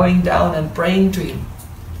Muni, bowing down and praying to him.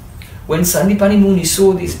 When Sandipani Muni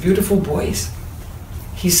saw these beautiful boys,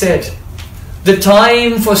 he said, "The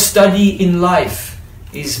time for study in life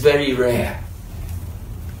is very rare.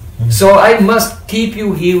 So I must keep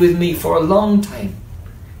you here with me for a long time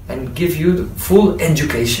and give you the full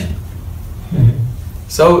education."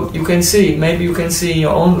 So you can see, maybe you can see in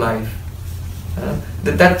your own life,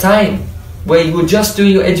 that time where you were just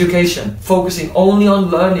doing your education, focusing only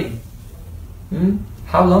on learning,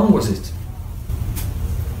 how long was it?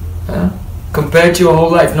 Compared to your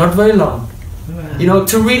whole life, not very long. You know,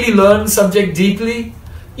 to really learn subject deeply,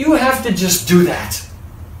 you have to just do that,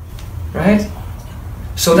 right?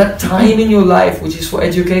 So that time in your life, which is for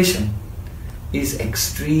education, is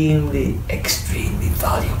extremely, extremely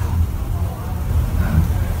valuable.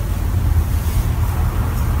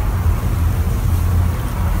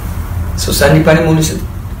 So Sandipani Muni said,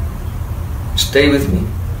 "Stay with me,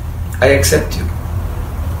 I accept you."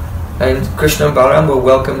 And Krishna and Balaram were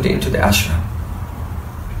welcomed into the ashram.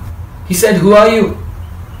 He said, "Who are you?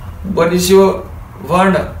 What is your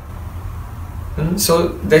varna?"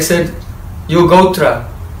 So they said, "Your gotra."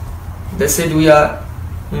 They said, "We are."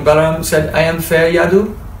 And Balaram said, "I am fair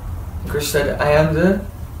Yadu." Krishna said, "I am the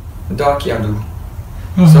dark Yadu."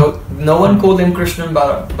 So no one called them Krishna and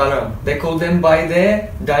Balaram. They called them by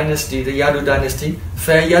their dynasty, the Yadu dynasty,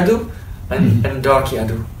 fair Yadu and dark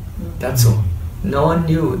Yadu. That's all. No one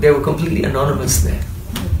knew. They were completely anonymous there.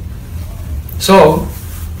 So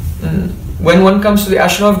when one comes to the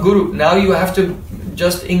ashram of Guru, now you have to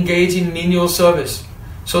just engage in menial service.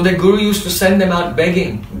 So the Guru used to send them out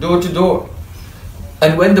begging, door to door.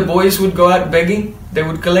 And when the boys would go out begging, they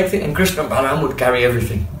would collect it, and Krishna and Balaram would carry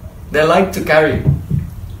everything. They like to carry.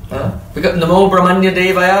 Because Namo Brahmanya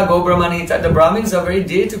Devaya Go Brahmanita. The Brahmins are very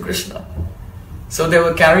dear to Krishna. So they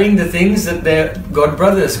were carrying the things that their god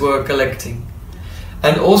brothers were collecting.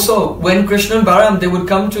 And also, when Krishna and Balaram, they would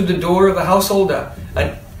come to the door of a householder,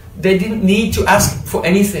 and they didn't need to ask for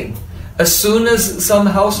anything. As soon as some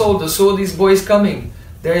householder saw these boys coming,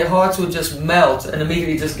 their hearts would just melt and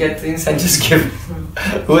immediately just get things and just give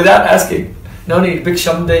without asking. No need, big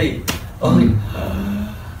someday. Only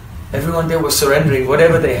everyone there was surrendering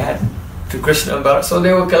whatever they had to Krishna and Balaram. So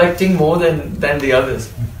they were collecting more than the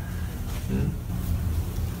others.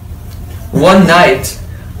 One night,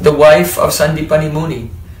 the wife of Sandipani Muni,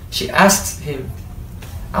 she asked him,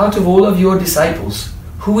 out of all of your disciples,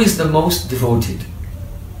 who is the most devoted?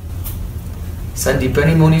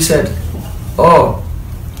 Sandipani Muni said, oh,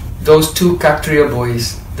 those two Kshatriya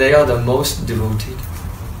boys, they are the most devoted.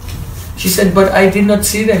 She said, but I did not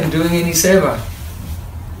see them doing any seva.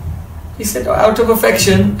 He said, out of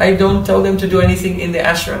affection, I don't tell them to do anything in the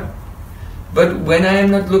ashram. But when I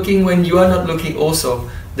am not looking, when you are not looking also,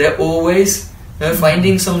 they're always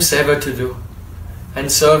finding some seva to do and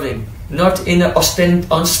serving, not in an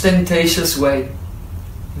ostentatious way.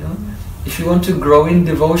 You know? If you want to grow in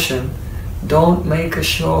devotion, don't make a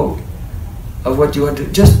show of what you want to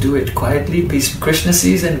do. Just do it quietly. Krishna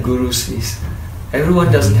sees and Guru sees.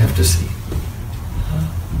 Everyone doesn't have to see.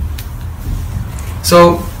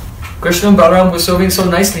 So Krishna and Balaram were serving so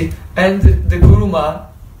nicely, and the Guru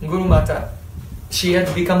Mata, she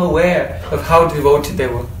had become aware of how devoted they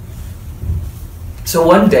were. So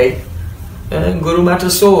one day, Guru Mata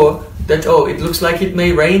saw that, oh, it looks like it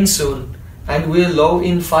may rain soon, and we're low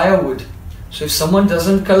in firewood. So if someone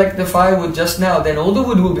doesn't collect the firewood just now, then all the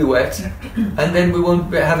wood will be wet, and then we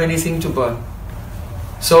won't have anything to burn.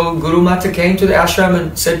 So Guru Mata came to the ashram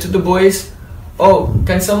and said to the boys, oh,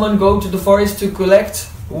 can someone go to the forest to collect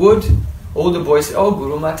wood? All the boys said, oh,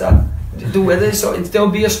 Guru Mata, the weather is so, there'll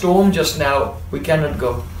be a storm just now, we cannot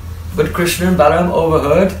go. But Krishna and Balaram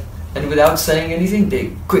overheard, and without saying anything,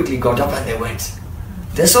 they quickly got up and they went.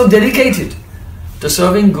 They're so dedicated to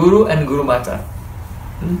serving Guru and Guru Mata.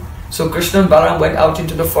 So Krishna and Balaram went out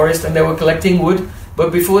into the forest and they were collecting wood,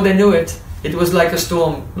 but before they knew it, it was like a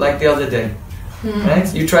storm, like the other day.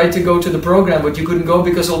 Right? You tried to go to the program, but you couldn't go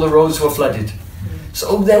because all the roads were flooded.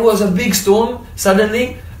 So there was a big storm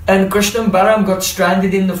suddenly, and Krishna and Balaram got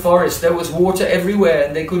stranded in the forest. There was water everywhere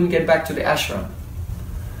and they couldn't get back to the ashram.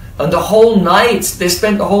 And the whole night, they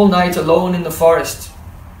spent the whole night alone in the forest.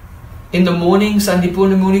 In the morning,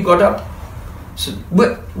 Sandipani Muni got up. So,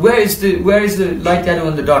 where is the light yadu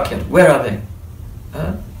and the dark yadu? Where are they?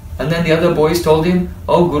 And then the other boys told him,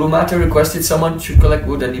 oh, Guru Mata requested someone should collect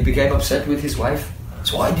wood, and he became upset with his wife.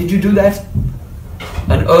 So why did you do that?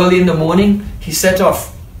 And early in the morning, he set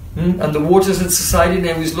off. And the waters had subsided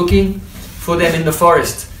and he was looking for them in the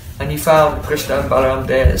forest. And he found Krishna and Balaram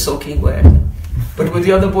there soaking wet. But when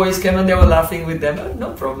the other boys came and they were laughing with them, oh,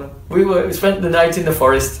 no problem. We spent the night in the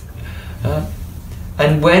forest.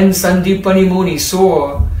 And when Sandipani Muni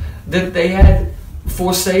saw that they had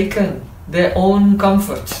forsaken their own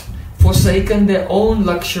comfort, forsaken their own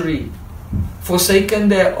luxury, forsaken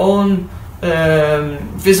their own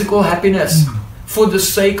physical happiness for the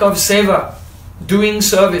sake of seva, doing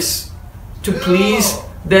service to please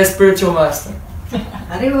their spiritual master.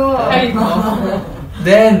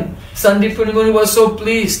 Then Sandipani Muni was so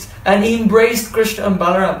pleased and he embraced Krishna and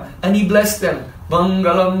Balaram and he blessed them.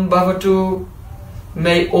 Mangalam Bhavatu.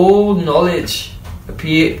 May all knowledge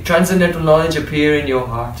appear, transcendental knowledge appear in your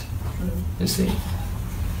heart. You see.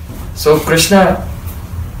 So Krishna,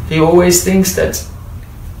 he always thinks that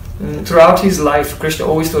throughout his life, Krishna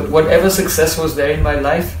always thought, whatever success was there in my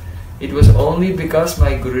life, it was only because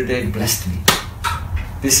my Gurudev blessed me.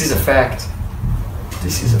 This is a fact.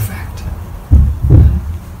 This is a fact.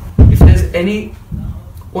 If there's any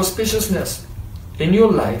auspiciousness in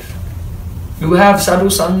your life, you have sadhu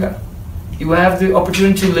sangha, you have the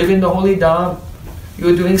opportunity to live in the holy dham, you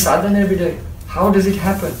are doing sadhana every day. How does it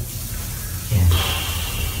happen?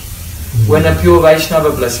 When a pure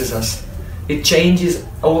Vaishnava blesses us, it changes,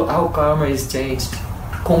 our karma is changed,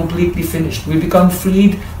 completely finished. We become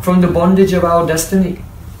freed from the bondage of our destiny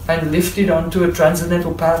and lifted onto a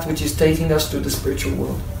transcendental path which is taking us to the spiritual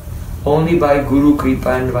world. Only by Guru Kripa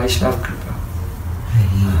and Vaishnava Kripa.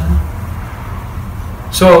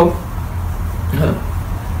 So,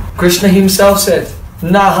 Krishna himself said,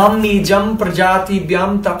 Naham nijam prajati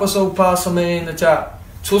byam tapasopasamena nacha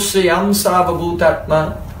chusyam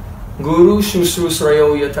savabhutatma guru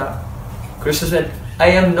shusrusrayo yata. Krishna said, I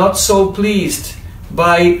am not so pleased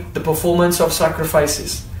by the performance of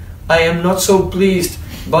sacrifices. I am not so pleased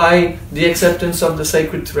by the acceptance of the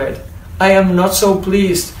sacred thread. I am not so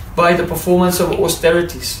pleased by the performance of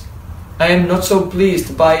austerities. I am not so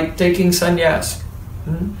pleased by taking sannyas,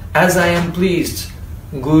 as I am pleased,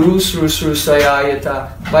 Guru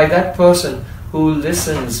Srusrusayayata, by that person who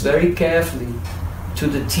listens very carefully to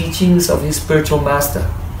the teachings of his spiritual master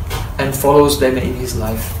and follows them in his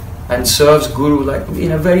life and serves Guru like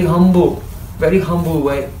in a very humble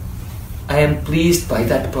way. I am pleased by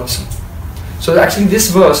that person. So actually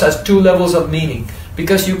this verse has two levels of meaning,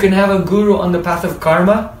 because you can have a guru on the path of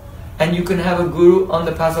karma and you can have a guru on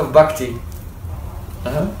the path of bhakti.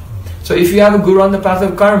 So if you have a guru on the path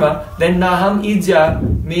of karma, then Naham Ijja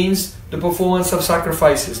means the performance of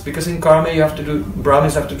sacrifices, because in karma you have to do,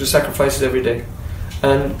 Brahmins have to do sacrifices every day,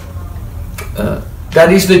 and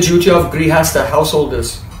that is the duty of grihastha,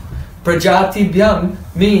 householders. Prajatibhyam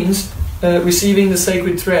means receiving the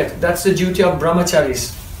sacred thread. That's the duty of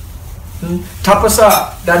brahmacharis.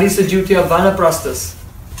 Tapasa, that is the duty of vanaprasthas.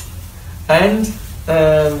 And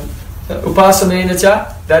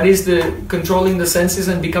upasamenacha, that is the controlling the senses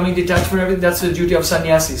and becoming detached from everything. That's the duty of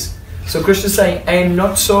sannyasis. So Krishna is saying, I am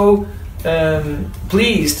not so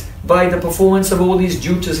pleased by the performance of all these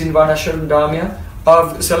duties in Varnashram Dharma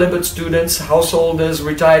of celibate students, householders,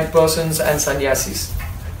 retired persons and sannyasis.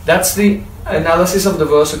 That's the analysis of the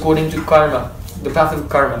verse according to karma, the path of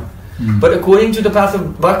karma. But according to the path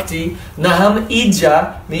of bhakti, Naham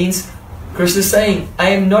Ijja means, Krishna is saying, I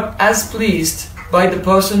am not as pleased by the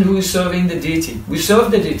person who is serving the deity. We serve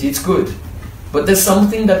the deity, it's good. But there's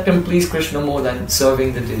something that can please Krishna more than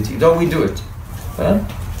serving the deity, though we do it.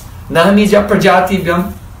 Naham Ijja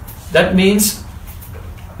Prajatibhyam, that means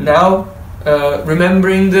now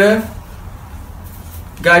remembering the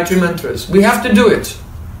Gayatri mantras. We have to do it.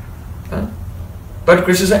 But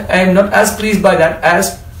Krishna said, I am not as pleased by that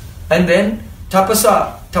as. And then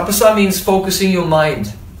tapasa. Tapasa means focusing your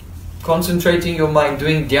mind, concentrating your mind,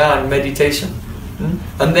 doing dhyan, meditation.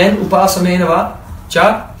 And then upasamenava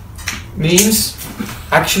cha means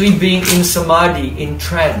actually being in samadhi, in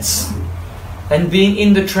trance. And being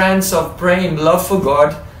in the trance of prem, love for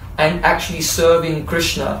God, and actually serving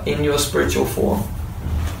Krishna in your spiritual form.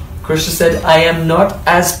 Krishna said, I am not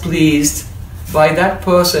as pleased by that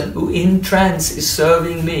person who in trance is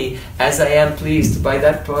serving me as I am pleased by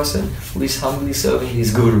that person who is humbly serving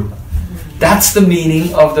his Guru. That's the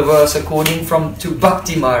meaning of the verse according to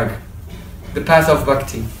Bhakti Marg, the path of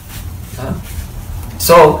Bhakti.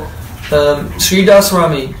 So, Sridhar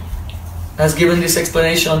Swami has given this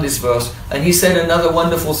explanation on this verse, and he said another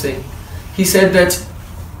wonderful thing. He said that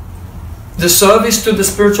the service to the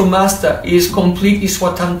spiritual master is completely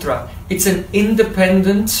swatantra. It's an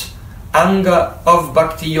independent anga of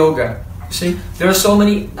bhakti yoga. You see, there are so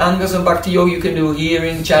many angas of bhakti yoga you can do: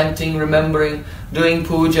 hearing, chanting, remembering, doing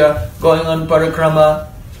puja, going on parikrama,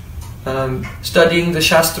 studying the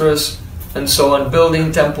shastras, and so on,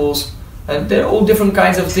 building temples. And there are all different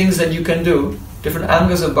kinds of things that you can do, different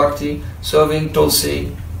angas of bhakti, serving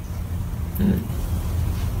tulsi.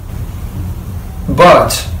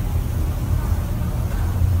 But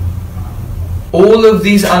all of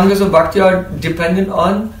these angas of bhakti are dependent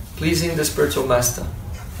on pleasing the spiritual master.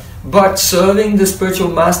 But serving the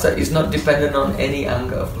spiritual master is not dependent on any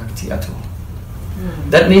anga of bhakti at all.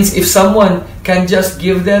 That means if someone can just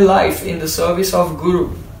give their life in the service of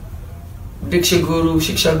Guru, Diksha Guru,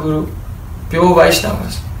 Shiksha Guru, pure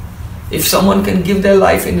Vaishnavas, if someone can give their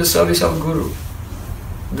life in the service of Guru,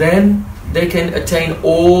 then they can attain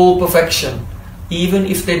all perfection, even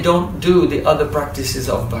if they don't do the other practices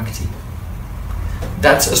of bhakti.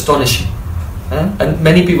 That's astonishing. And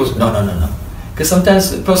many people say, no. Because sometimes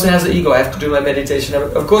the person has the ego, I have to do my meditation.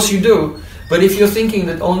 Of course you do, but if you're thinking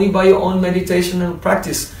that only by your own meditation and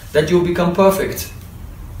practice that you'll become perfect,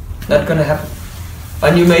 not going to happen.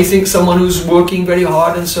 And you may think someone who's working very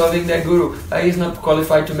hard and serving their Guru, he's not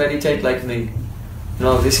qualified to meditate like me.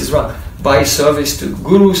 No, this is wrong. By service to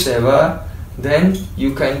Guru Seva, then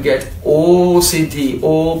you can get all siddhi,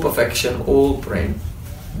 all perfection, all prem.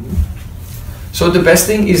 So the best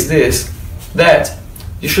thing is this, that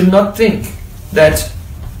you should not think that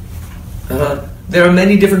there are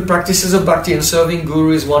many different practices of bhakti and serving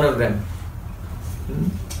Guru is one of them.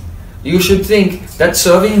 You should think that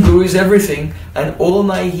serving Guru is everything, and all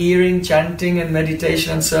my hearing, chanting and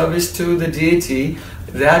meditation and service to the deity,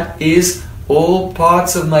 that is all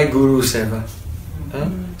parts of my Guru Seva.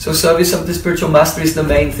 So service of the spiritual master is the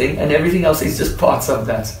main thing, and everything else is just parts of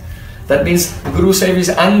that. That means Guru Seva is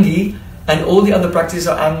Angi, and all the other practices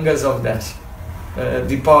are Angas of that,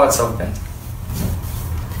 the parts of that.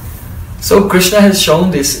 So Krishna has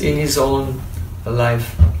shown this in his own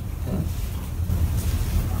life.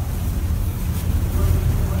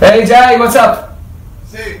 Hey Jai, what's up?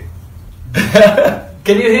 See.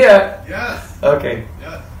 Can you hear? Yes. Okay.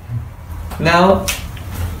 Yes. Now,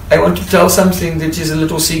 I want to tell something which is a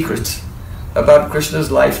little secret about Krishna's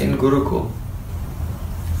life in Gurukul.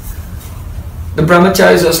 The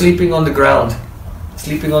brahmacharis are sleeping on the ground,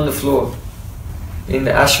 sleeping on the floor in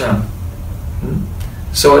the ashram.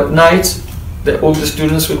 So at night, all the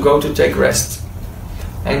students would go to take rest.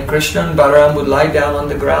 And Krishna and Balaram would lie down on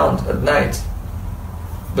the ground at night.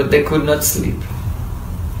 But they could not sleep.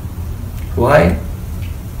 Why?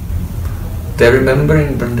 They're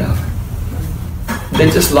remembering Vrindavan. They're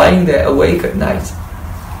just lying there awake at night.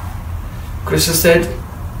 Krishna said,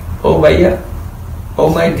 "Oh Vaya, oh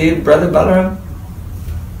my dear brother Balaram,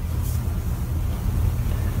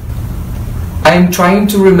 I am trying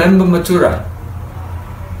to remember Mathura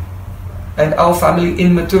and our family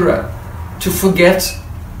in Mathura, to forget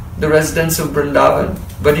the residents of Vrindavan,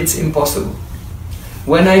 but it's impossible.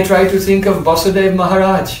 When I try to think of Vasudev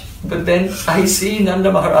Maharaj, but then I see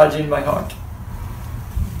Nanda Maharaj in my heart.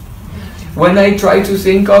 When I try to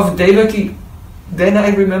think of Devaki, then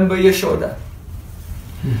I remember Yashoda.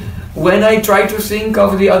 When I try to think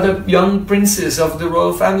of the other young princes of the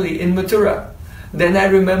royal family in Mathura, then I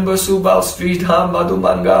remember Subal, Sridham,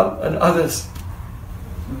 Madhumangal and others.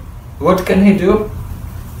 What can I do?"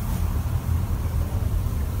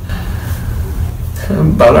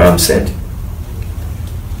 Balaram said,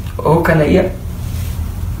 "Oh Kanaya,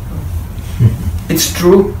 it's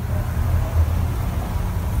true.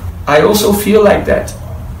 I also feel like that.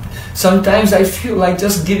 Sometimes I feel like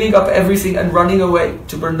just giving up everything and running away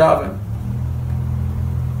to Vrindavan.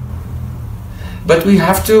 But we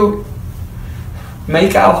have to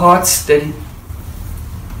make our hearts steady.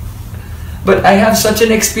 But I have such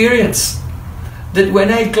an experience that when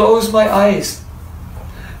I close my eyes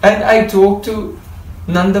and I talk to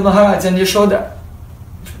Nanda Maharaj and Yashoda,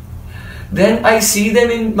 then I see them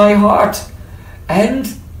in my heart and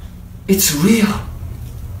it's real."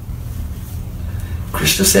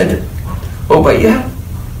 Krishna said, "Oh Bhaiya,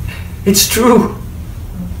 it's true.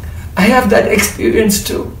 I have that experience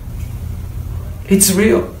too. It's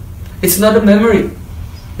real. It's not a memory.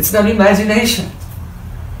 It's not imagination.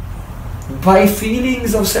 By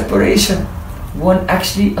feelings of separation, one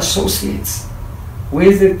actually associates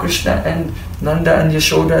with Krishna and Nanda and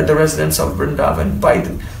Yashoda, the residents of Vrindavan, by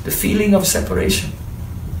the feeling of separation.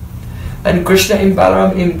 And Krishna and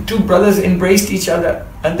Balaram, two brothers, embraced each other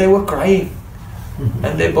and they were crying.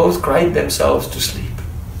 And they both cried themselves to sleep.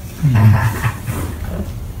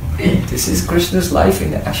 This is Krishna's life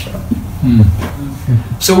in the ashram.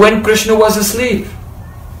 So when Krishna was asleep,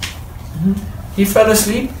 he fell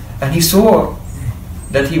asleep and he saw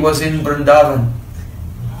that he was in Vrindavan.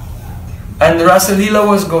 And the Rasa Leela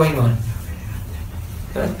was going on.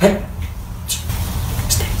 Hey,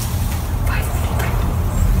 stay.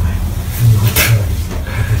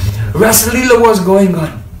 Rasa Leela was going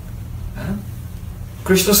on.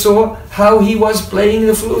 Krishna saw how he was playing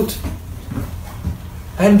the flute.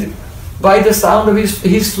 And by the sound of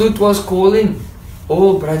his flute was calling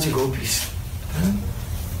all Braja Gopis.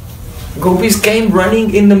 Gopis came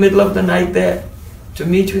running in the middle of the night there to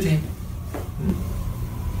meet with him.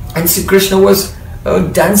 And Sri Krishna was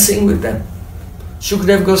dancing with them.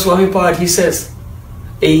 Shukdev Goswami Pad, he says,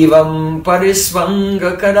 "Evam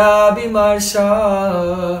parisvanga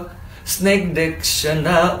karabimarsha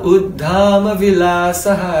snegdekshana uddhama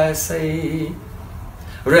vilasahasai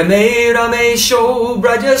rame ramesho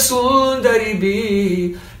braja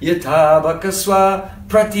sundaribi yathabakaswa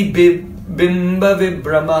pratibimba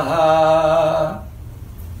vibramaha."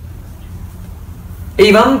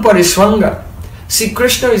 Evam parisvanga. See,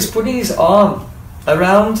 Krishna is putting his arm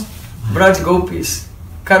around Braj Gopis,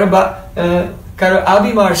 Kara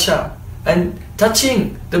Abhimarsha, and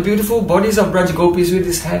touching the beautiful bodies of Braj Gopis with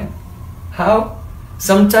his hand. How?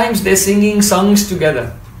 Sometimes they're singing songs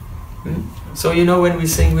together. So you know when we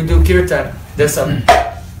sing, we do kirtan, there's some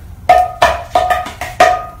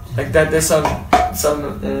like that, there's some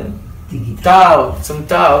tal, some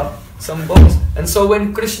bones. And so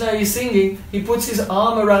when Krishna is singing, he puts his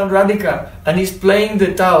arm around Radhika and he's playing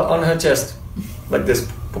the tal on her chest. Like this.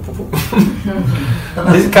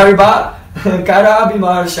 This is Kara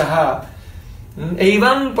Abhimarshaha.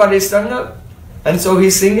 Evam Parisanga. And so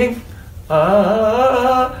he's singing.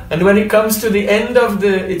 And when it comes to the end of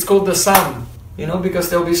it's called the sam, you know, because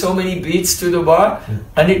there'll be so many beats to the bar,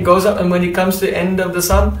 and it goes up, and when it comes to the end of the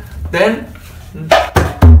sam, then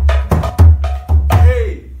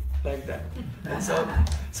hey, like that. And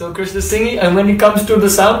so Krishna's singing, and when it comes to the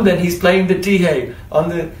sam, then he's playing the tihai on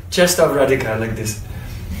the chest of Radhika like this.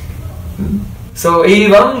 So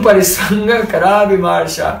evam parisanga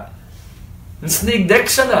karabimarsha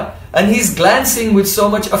snigdekshana, and he's glancing with so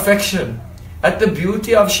much affection at the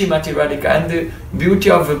beauty of Shrimati Radhika and the beauty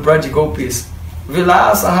of the Braj Gopis.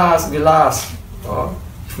 Vilas ahas vilas.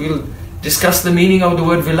 If we'll discuss the meaning of the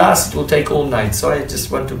word vilas, it will take all night. So I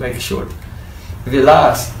just want to make it short.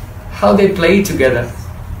 Vilas, how they play together.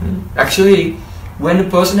 Actually, when a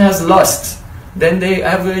person has lust, then they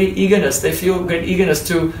have very eagerness. They feel great eagerness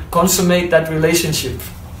to consummate that relationship.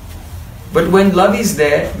 But when love is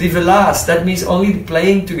there, the vilas, that means only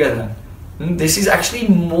playing together. This is actually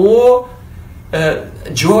more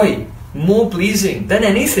joy, more pleasing than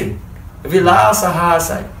anything. Vilas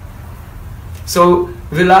ahasai. So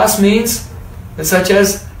vilas means such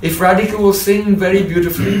as if Radhika will sing very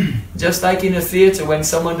beautifully, just like in a theatre when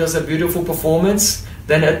someone does a beautiful performance,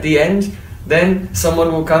 then at the end, then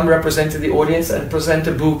someone will come represent the audience and present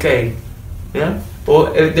a bouquet. Yeah? Or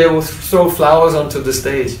they will throw flowers onto the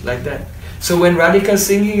stage, like that. So when Radhika is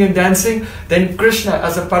singing and dancing, then Krishna,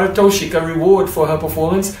 as a paratoshik, a reward for her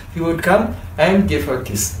performance, he would come and give her a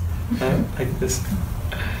kiss. Like this.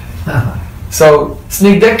 So,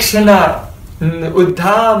 snigdakshana,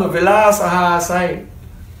 uddham, vilasaha, sai.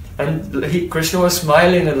 And Krishna was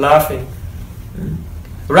smiling and laughing.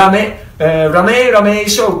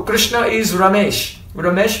 Ramesho. Krishna is Ramesh.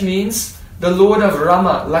 Ramesh means the Lord of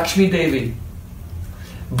Rama, Lakshmi Devi.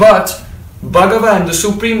 But Bhagavan, the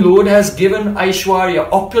Supreme Lord, has given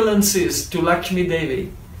Aishwarya, opulences to Lakshmi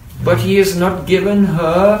Devi. But he has not given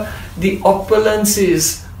her the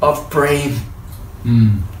opulences of Prem.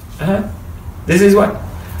 This is what?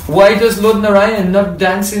 Why does Lord Narayan not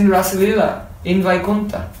dance in Rasalila, in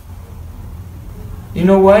Vaikuntha? You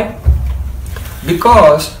know why?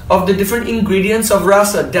 Because of the different ingredients of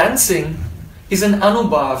rasa. Dancing is an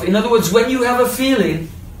anubhav. In other words, when you have a feeling,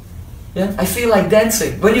 I feel like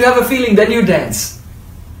dancing. When you have a feeling, then you dance.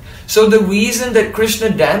 So the reason that Krishna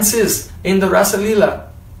dances in the Rasa Leela,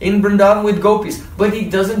 in Vrindavan with gopis, but he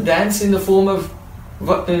doesn't dance in the form of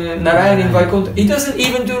Narayan in Vaikuntha. He doesn't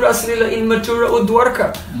even do Rasa Leela in Mathura or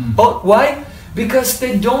Dwarka. Why? Because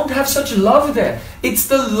they don't have such love there. It's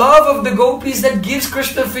the love of the gopis that gives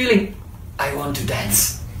Krishna feeling, I want to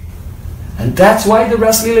dance. And that's why the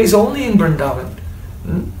Rasa Leela is only in Vrindavan.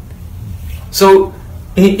 So,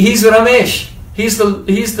 he's Ramesh. He's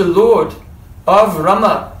the Lord of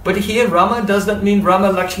Rama. But here Rama does not mean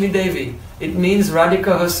Rama Lakshmi Devi. It means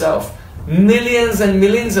Radhika herself. Millions and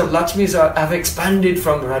millions of Lakshmis have expanded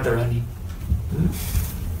from Radharani.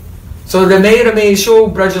 So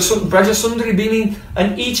Ramesho Brajasundari meaning,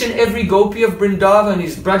 and each and every gopi of Vrindavan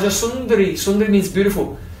is Brajasundari. Sundari means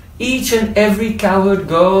beautiful. Each and every cowherd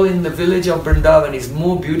girl in the village of Vrindavan is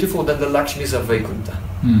more beautiful than the Lakshmis of Vaikuntha.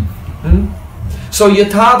 So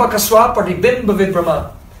Yathabaka Swapati Bimba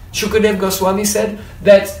Vibrama. Shukadev Goswami said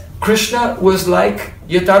that Krishna was like,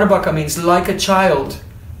 Yatarbaka means like a child.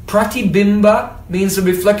 Pratibimba means a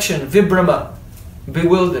reflection, Vibrama,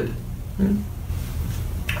 bewildered.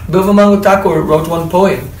 Bhavamangal Thakur wrote one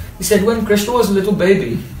poem. He said when Krishna was a little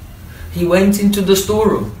baby, he went into the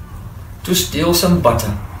storeroom to steal some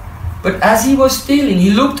butter. But as he was stealing, he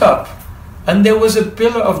looked up and there was a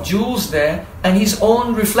pillar of jewels there and his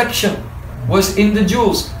own reflection was in the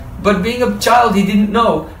jewels. But being a child, he didn't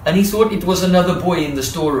know and he thought it was another boy in the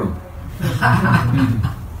storeroom.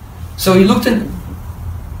 So he looked and,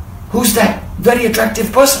 who's that very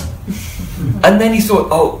attractive person? And then he thought,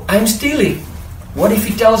 oh, I'm stealing. What if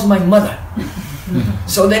he tells my mother?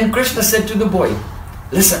 So then Krishna said to the boy,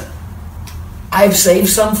 listen, I've saved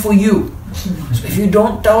some for you. So if you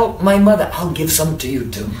don't tell my mother, I'll give some to you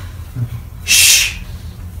too. Shh.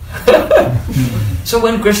 So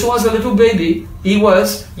when Krishna was a little baby, he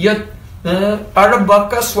was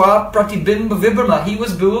Arabhaka Swa Pratibimba Vibrama. He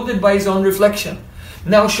was bewildered by his own reflection.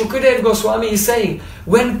 Now Shukadev Goswami is saying,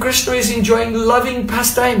 when Krishna is enjoying loving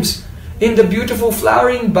pastimes in the beautiful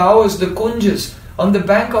flowering bowers, the kunjas, on the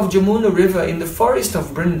bank of Jamuna river, in the forest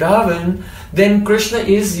of Vrindavan, then Krishna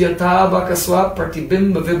is Yathabaka Swa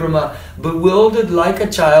Pratibimba Vibrama, bewildered like a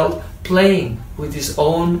child, playing with his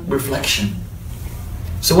own reflection.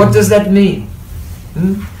 So what does that mean?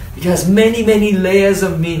 It has many, many layers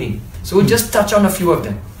of meaning. So we'll just touch on a few of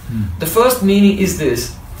them. The first meaning is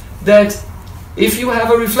this, that if you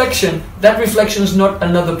have a reflection, that reflection is not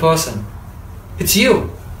another person. It's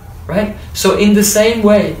you, right? So in the same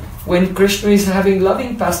way, when Krishna is having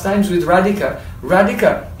loving pastimes with Radhika,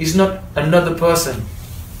 Radhika is not another person.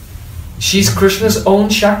 She's Krishna's own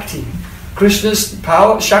Shakti. Krishna's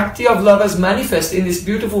power, Shakti of love is manifest in this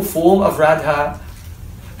beautiful form of Radha.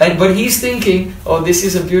 But he's thinking, oh, this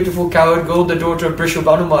is a beautiful cowherd girl, the daughter of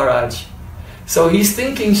Brishabhanu Maharaj. So he's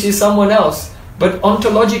thinking she's someone else. But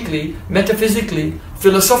ontologically, metaphysically,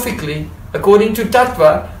 philosophically, according to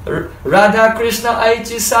Tattva, Radha Krishna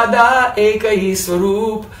Aichi Sada Ekai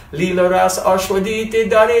Swarup Leela Ras Ashwadite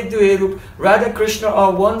Dare Dverup. Radha Krishna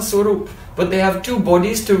are one Swarup, but they have two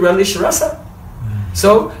bodies to relish rasa.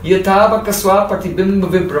 So, Yatava Kaswa Patibimba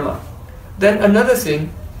Vibrama. Then another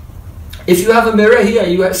thing, if you have a mirror here,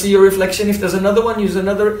 you see your reflection. If there's another one, use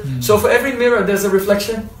another. So for every mirror, there's a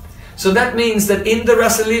reflection. So that means that in the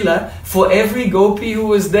Rasa Leela, for every gopi who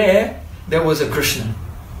was there was a Krishna.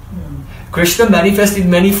 Krishna manifested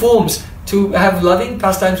many forms to have loving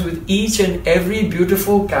pastimes with each and every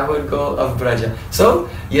beautiful cowherd girl of Braja. So,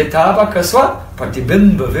 Yatava Kaswa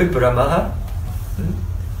Patibimba Vibramaha.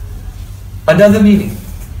 Another meaning.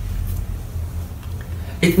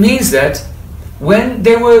 It means that when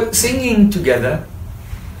they were singing together,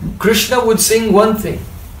 Krishna would sing one thing,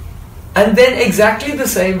 and then exactly the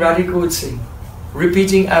same Radhika would sing,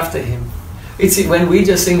 repeating after him. It's when we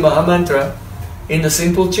just sing Mahamantra in a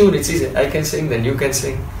simple tune, it's easy. I can sing, then you can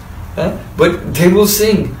sing. But they will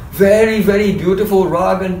sing very, very beautiful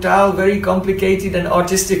rag and tal, very complicated and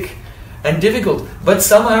artistic and difficult. But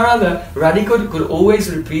somehow or other, Radhika could always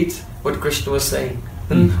repeat what Krishna was saying.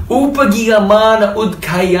 Upagiyamana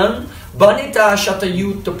udkhayan banita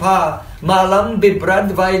shatayutapa malam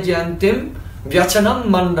bibrad vaijantim vyachanam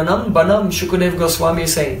mandanam banam. Shukadev Goswami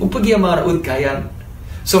is saying Upagiyamana udkhayan.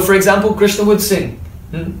 So for example, Krishna would sing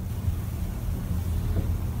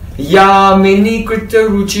Yamini krita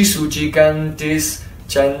ruchi suchi kantis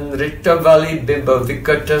chandrita vali bimba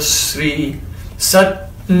vikata sri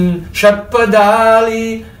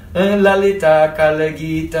shatpadali lalita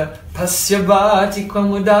kalagita pasyabati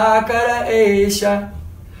kwamudakara esha.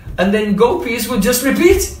 And then gopis would just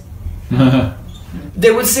repeat.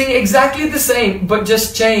 They would sing exactly the same, but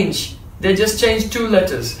just change. They just change two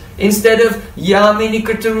letters. Instead of Yamini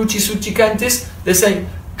krita ruchi suchi kantis, they say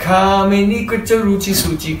Kamini krita ruchi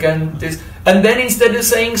suchi kantis. And then instead of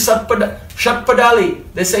saying Shatpadali,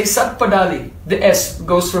 they say Satpadali. The S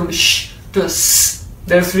goes from sh to s.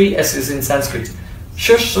 There are three S's in Sanskrit.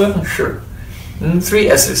 Sh, three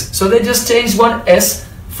S's. So they just changed one S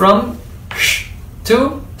from sh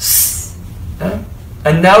to s.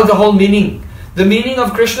 And now the whole meaning. The meaning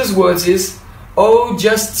of Krishna's words is, oh,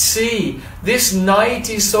 just see, this night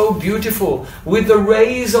is so beautiful, with the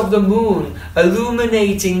rays of the moon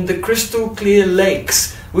illuminating the crystal clear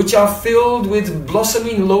lakes, which are filled with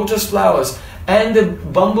blossoming lotus flowers, and the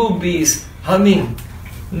bumblebees humming.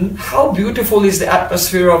 How beautiful is the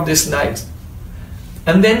atmosphere of this night.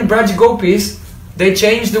 And then Braj Gopis, they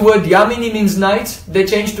changed the word Yamini means night, they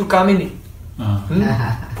changed to Kamini.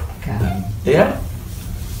 Yeah?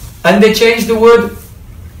 And they changed the word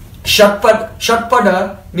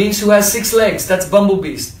Shatpada means who has 6 legs. That's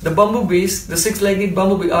bumblebees. The bumblebees, the 6-legged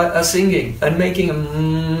bumblebee are singing and making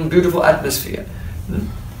a beautiful atmosphere.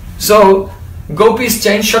 So Gopis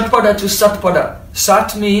changed Shatpada to Satpada.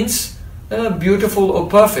 Sat means beautiful or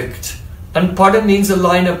perfect, and Pada means a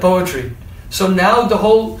line of poetry. So now the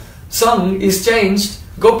whole song is changed.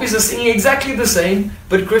 Gopis are singing exactly the same,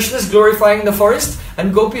 but Krishna is glorifying the forest,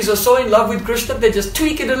 and gopis are so in love with Krishna, they just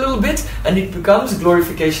tweak it a little bit, and it becomes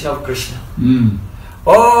glorification of Krishna.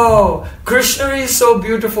 Oh, Krishna is so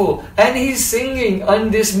beautiful, and he's singing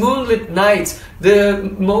on this moonlit night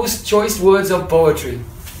the most choice words of poetry.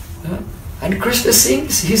 And Krishna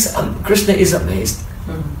sings, Krishna is amazed.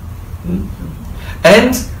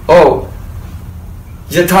 And,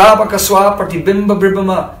 Yathabakaswa Pratibimba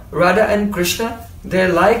Bribhama, Radha and Krishna,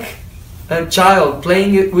 they're like a child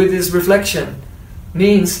playing with his reflection.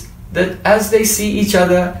 Means that as they see each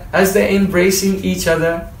other, as they're embracing each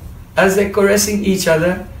other, as they're caressing each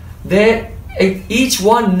other, each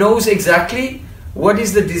one knows exactly what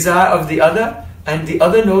is the desire of the other, and the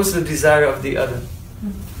other knows the desire of the other.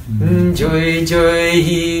 Joy joy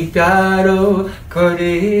hi pyaro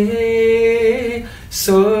kare,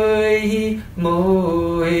 soy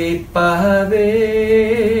moe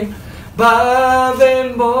pave,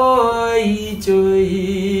 bave moi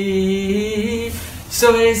joy,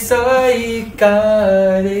 soy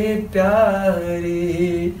kare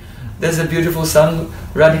pyare. There's a beautiful song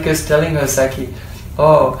Radhika is telling her Saki,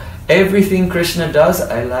 oh, everything Krishna does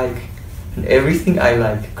I like, and everything I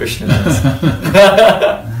like Krishna does.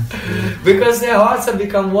 Because their hearts have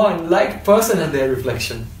become one, like person and their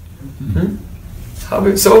reflection.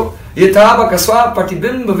 So, Yathabakaswa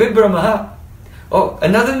Pratibimba Vibramaha. Oh,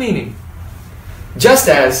 another meaning. Just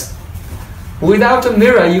as without a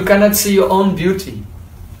mirror you cannot see your own beauty,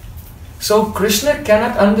 so Krishna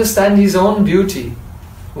cannot understand his own beauty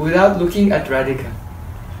without looking at Radhika.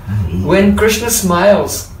 When Krishna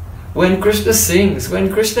smiles, when Krishna sings,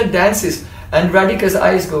 when Krishna dances, and Radhika's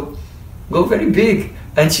eyes go very big,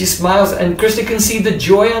 And she smiles, and Krishna can see the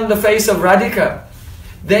joy on the face of Radhika.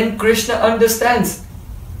 Then Krishna understands.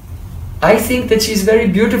 I think that she's very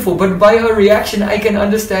beautiful, but by her reaction I can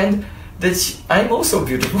understand that I'm also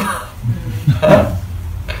beautiful. Huh?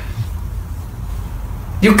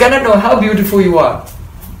 You cannot know how beautiful you are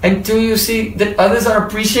until you see that others are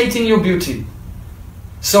appreciating your beauty.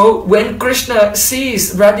 So when Krishna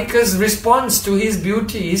sees Radhika's response to his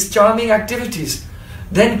beauty, his charming activities,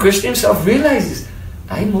 then Krishna himself realizes,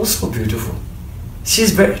 I'm also beautiful.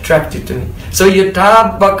 She's very attractive to me. So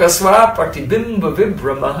yatha bhakasva pratibimba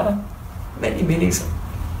vibramaha. Many meanings.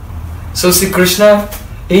 So see Krishna,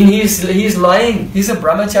 he's lying, he's a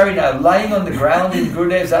brahmachari now, lying on the ground in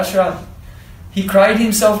Gurudev's ashram. He cried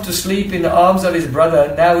himself to sleep in the arms of his brother,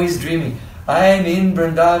 and now he's dreaming. I am in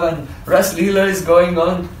Vrindavan, Ras Leela is going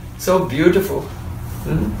on, so beautiful.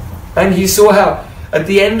 And he saw how, at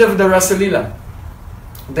the end of the Rasa Leela,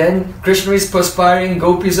 then Krishna is perspiring,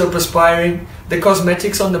 gopis are perspiring, the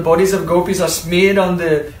cosmetics on the bodies of gopis are smeared on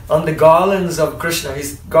the garlands of Krishna.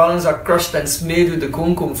 His garlands are crushed and smeared with the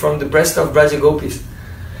kumkum from the breast of Braja gopis.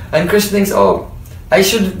 And Krishna thinks, oh,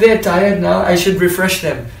 they're tired now, I should refresh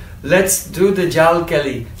them. Let's do the Jal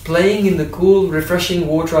Kelly, playing in the cool, refreshing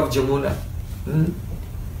water of Jamuna.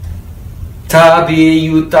 Tabi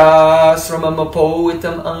yuta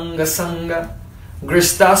sramamapoitam anga sanga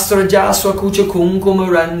Gristasraja swakucha kumkuma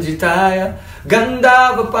ranjitaya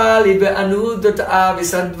Gandavapali be anudata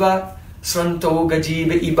avisadva Sranto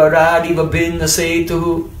gajibe ibaradi vabinna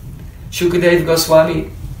setuhu. Shukadeva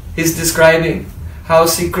Goswami is describing how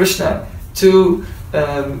Sri Krishna, to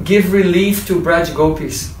give relief to Braj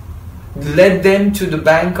Gopis, led them to the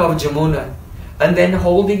bank of Jamuna, and then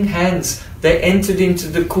holding hands they entered into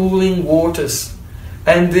the cooling waters,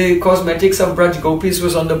 and the cosmetics of Braj Gopis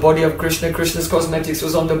was on the body of Krishna, Krishna's cosmetics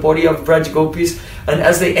was on the body of Braj Gopis, and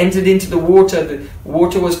as they entered into the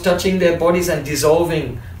water was touching their bodies and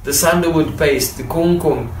dissolving the sandalwood paste, the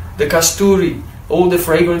kumkum, the kasturi, all the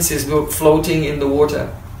fragrances were floating in the water.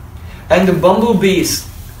 And the bumblebees,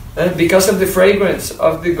 because of the fragrance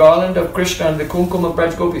of the garland of Krishna and the kumkum of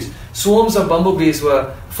Braj Gopis, swarms of bumblebees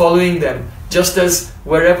were following them. Just as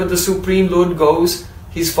wherever the Supreme Lord goes,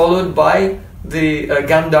 he's followed by the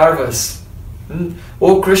Gandharvas.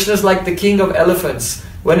 Oh, Krishna's like the king of elephants.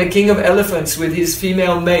 When a king of elephants with his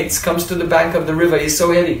female mates comes to the bank of the river, he's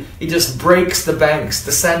so heavy, he just breaks the banks,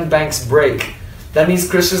 the sand banks break. That means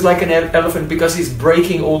Krishna's like an elephant because he's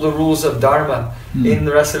breaking all the rules of Dharma in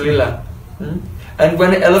Rasa Leela. And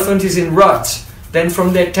when an elephant is in rut, then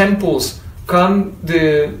from their temples come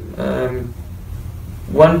the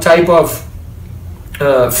one type of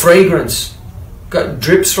fragrance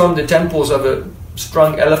drips from the temples of a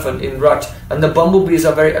strong elephant in rut, and the bumblebees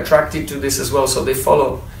are very attracted to this as well, so they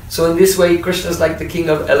follow. So in this way Krishna is like the king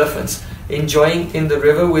of elephants, enjoying in the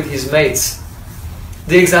river with his mates.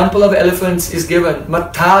 The example of elephants is given.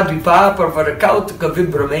 Mattha dvipa parvarakautaka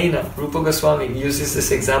vibramena. Rupa Goswami uses this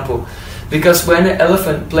example because when an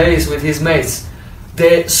elephant plays with his mates,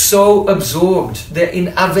 they're so absorbed, they're in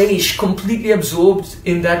avesh, completely absorbed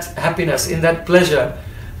in that happiness, in that pleasure.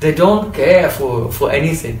 They don't care for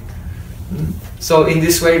anything. So in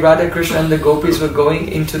this way Radha Krishna and the gopis were going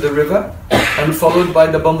into the river and followed by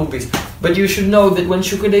the bumblebees. But you should know that when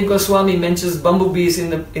Shukadeva Goswami mentions bumblebees in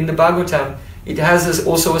the Bhagavatam, it has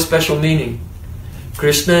also a special meaning.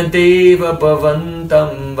 Krishna Deva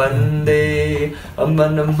Bhavantam Vande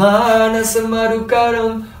Amanamanas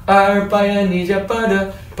Marukaram Arpaya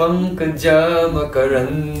Nijapada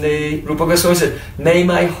Pankajamakarande. Rupa Goswami said, may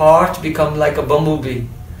my heart become like a bumblebee,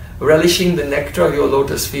 relishing the nectar of your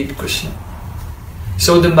lotus feet, Krishna.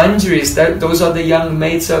 So the manjaris, those are the young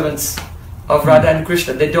maidservants of Radha and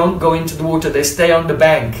Krishna. They don't go into the water, they stay on the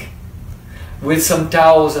bank with some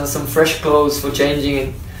towels and some fresh clothes for changing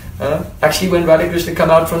in. Actually, when Radha and Krishna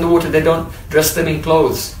come out from the water, they don't dress them in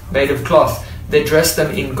clothes made of cloth. They dress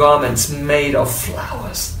them in garments made of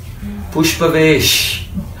flowers. Pushpavesh.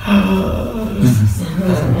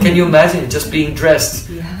 Can you imagine just being dressed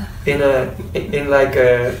in like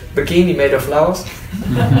a bikini made of flowers?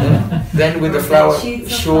 Then with the flower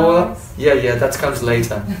shawl. Yeah, that comes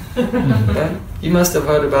later. You must have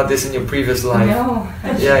heard about this in your previous life. No.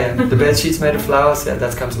 Yeah. The bed sheets made of flowers. Yeah,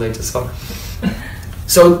 that comes later. So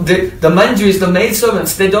the manjaris, the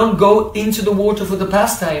maidservants, they don't go into the water for the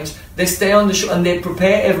pastimes. They stay on the shore and they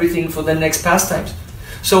prepare everything for the next pastimes.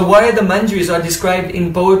 So why the manjaris are described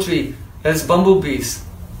in poetry as bumblebees?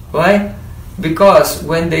 Why? Because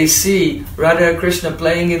when they see Radha and Krishna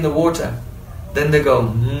playing in the water, then they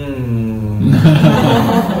go,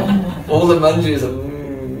 all the manjaris are,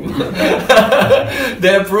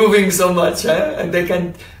 they're proving so much, and they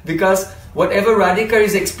can, because whatever Radhika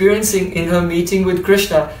is experiencing in her meeting with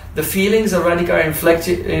Krishna, the feelings of Radhika are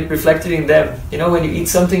reflected in them. You know, when you eat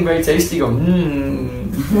something very tasty, you go,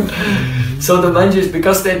 So the manjris,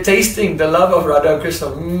 because they're tasting the love of Radha Krishna,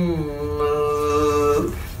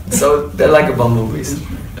 so they're like a bumblebees.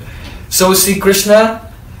 So see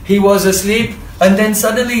Krishna, he was asleep, and then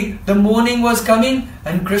suddenly the morning was coming,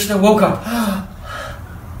 and Krishna woke up.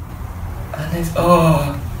 And it's,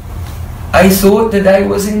 I thought that I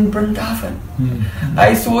was in Vrindavan.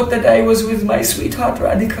 I thought that I was with my sweetheart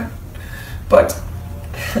Radhika. But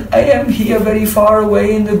I am here very far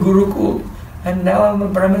away in the Gurukul, and now I'm a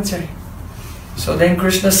brahmachari. So then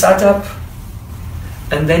Krishna sat up,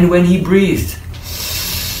 and then when he breathed,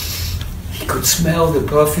 he could smell the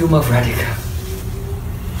perfume of Radhika.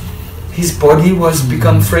 His body was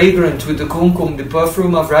become fragrant with the kumkum, the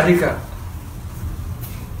perfume of Radhika.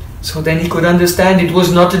 So then he could understand it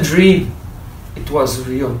was not a dream, it was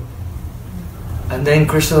real. And then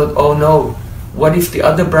Krishna thought, oh no, what if the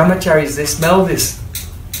other brahmacharis, they smell this?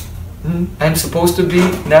 I'm supposed to be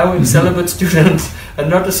now a celibate student and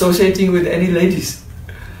not associating with any ladies.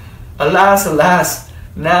 Alas, alas,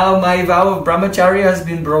 now my vow of brahmacharya has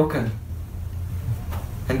been broken.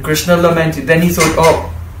 And Krishna lamented. Then he thought,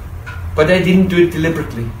 oh, but I didn't do it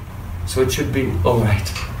deliberately, so it should be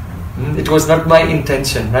alright. It was not my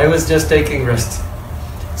intention, I was just taking rest.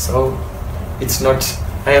 So, it's not,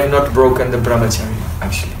 I have not broken the brahmacharya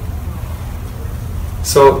actually.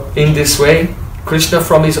 So, in this way, Krishna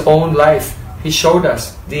from his own life, he showed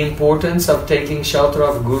us the importance of taking shelter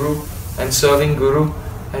of Guru and serving Guru,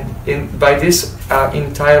 and by this our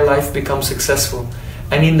entire life becomes successful.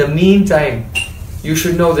 And in the meantime, you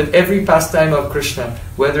should know that every pastime of Krishna,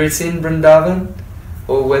 whether it's in Vrindavan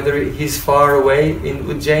or whether he's far away in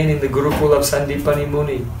Ujjain in the Gurukul of Sandipani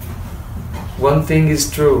Muni, one thing is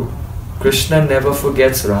true, Krishna never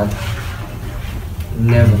forgets Radha.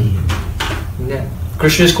 Never. Never.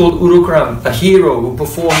 Krishna is called Urukram, a hero who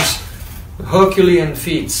performs Herculean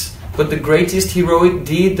feats. But the greatest heroic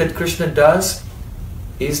deed that Krishna does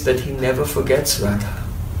is that he never forgets Radha.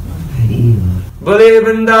 Bale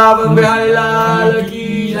Vrindavan Bihari Lal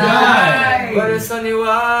ki Jai, Barsani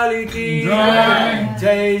Wali ki Jai,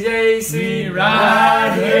 Jai Jai Sri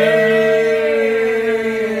Radhe.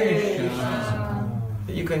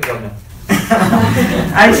 You can go now.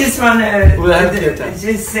 I just want to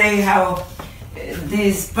just say how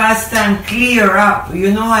this pastime clear up.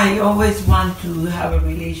 You know, I always want to have a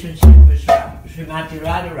relationship with Srimati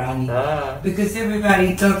Radharani because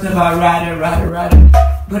everybody talks about Radha.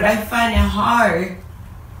 But I find it hard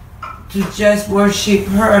to just worship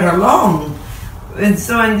her alone. And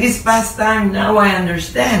so in this pastime, now I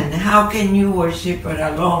understand. How can you worship her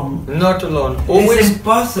alone? Not alone. Always it's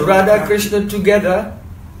impossible. Radha Krishna together,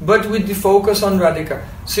 but with the focus on Radhika.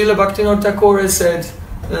 Srila Bhaktivinoda Thakur said,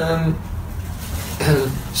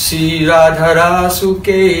 Si Radhara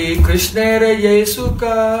Suke Krishnera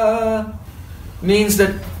Yesuka, means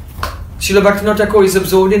that Srila Bhaktivinoda Thakur is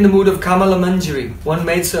absorbed in the mood of Kamala Manjari, one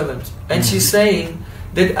maidservant. And she's saying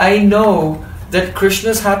that I know that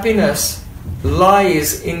Krishna's happiness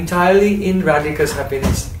lies entirely in Radhika's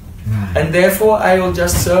happiness. And therefore I will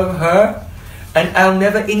just serve her, and I'll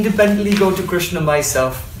never independently go to Krishna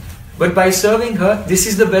myself. But by serving her, this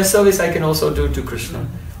is the best service I can also do to Krishna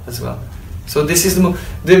as well. So this is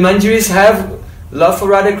the Manjaris have love for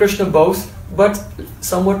Radha Krishna both, but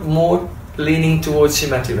somewhat more leaning towards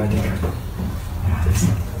Srimati Radhika.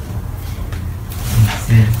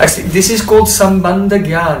 Actually, this is called Sambandha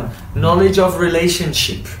Gyan, knowledge of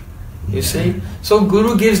relationship. You see? So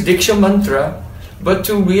Guru gives Diksha Mantra, but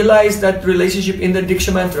to realize that relationship in the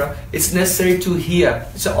Diksha Mantra, it's necessary to hear.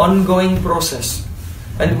 It's an ongoing process.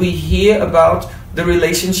 And we hear about the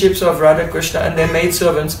relationships of Radha Krishna and their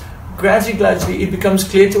maidservants. Gradually it becomes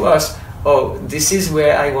clear to us, oh, this is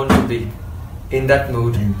where I want to be, in that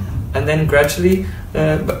mood. And then gradually,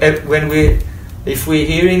 if we're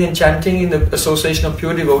hearing and chanting in the association of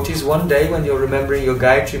pure devotees, one day when you're remembering your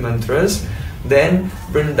Gayatri mantras, then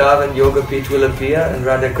Vrindavan Yoga Pit will appear, and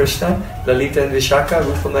Radha Krishna, Lalita and Vishaka,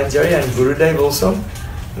 Rupa Manjari, and Gurudev also.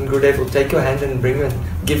 And Gurudev will take your hand and bring you and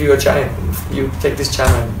give you a chant. You take this chant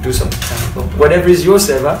and do some chant. Whatever is your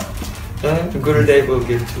seva, Gurudev will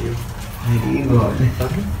give to you.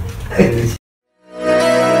 Okay.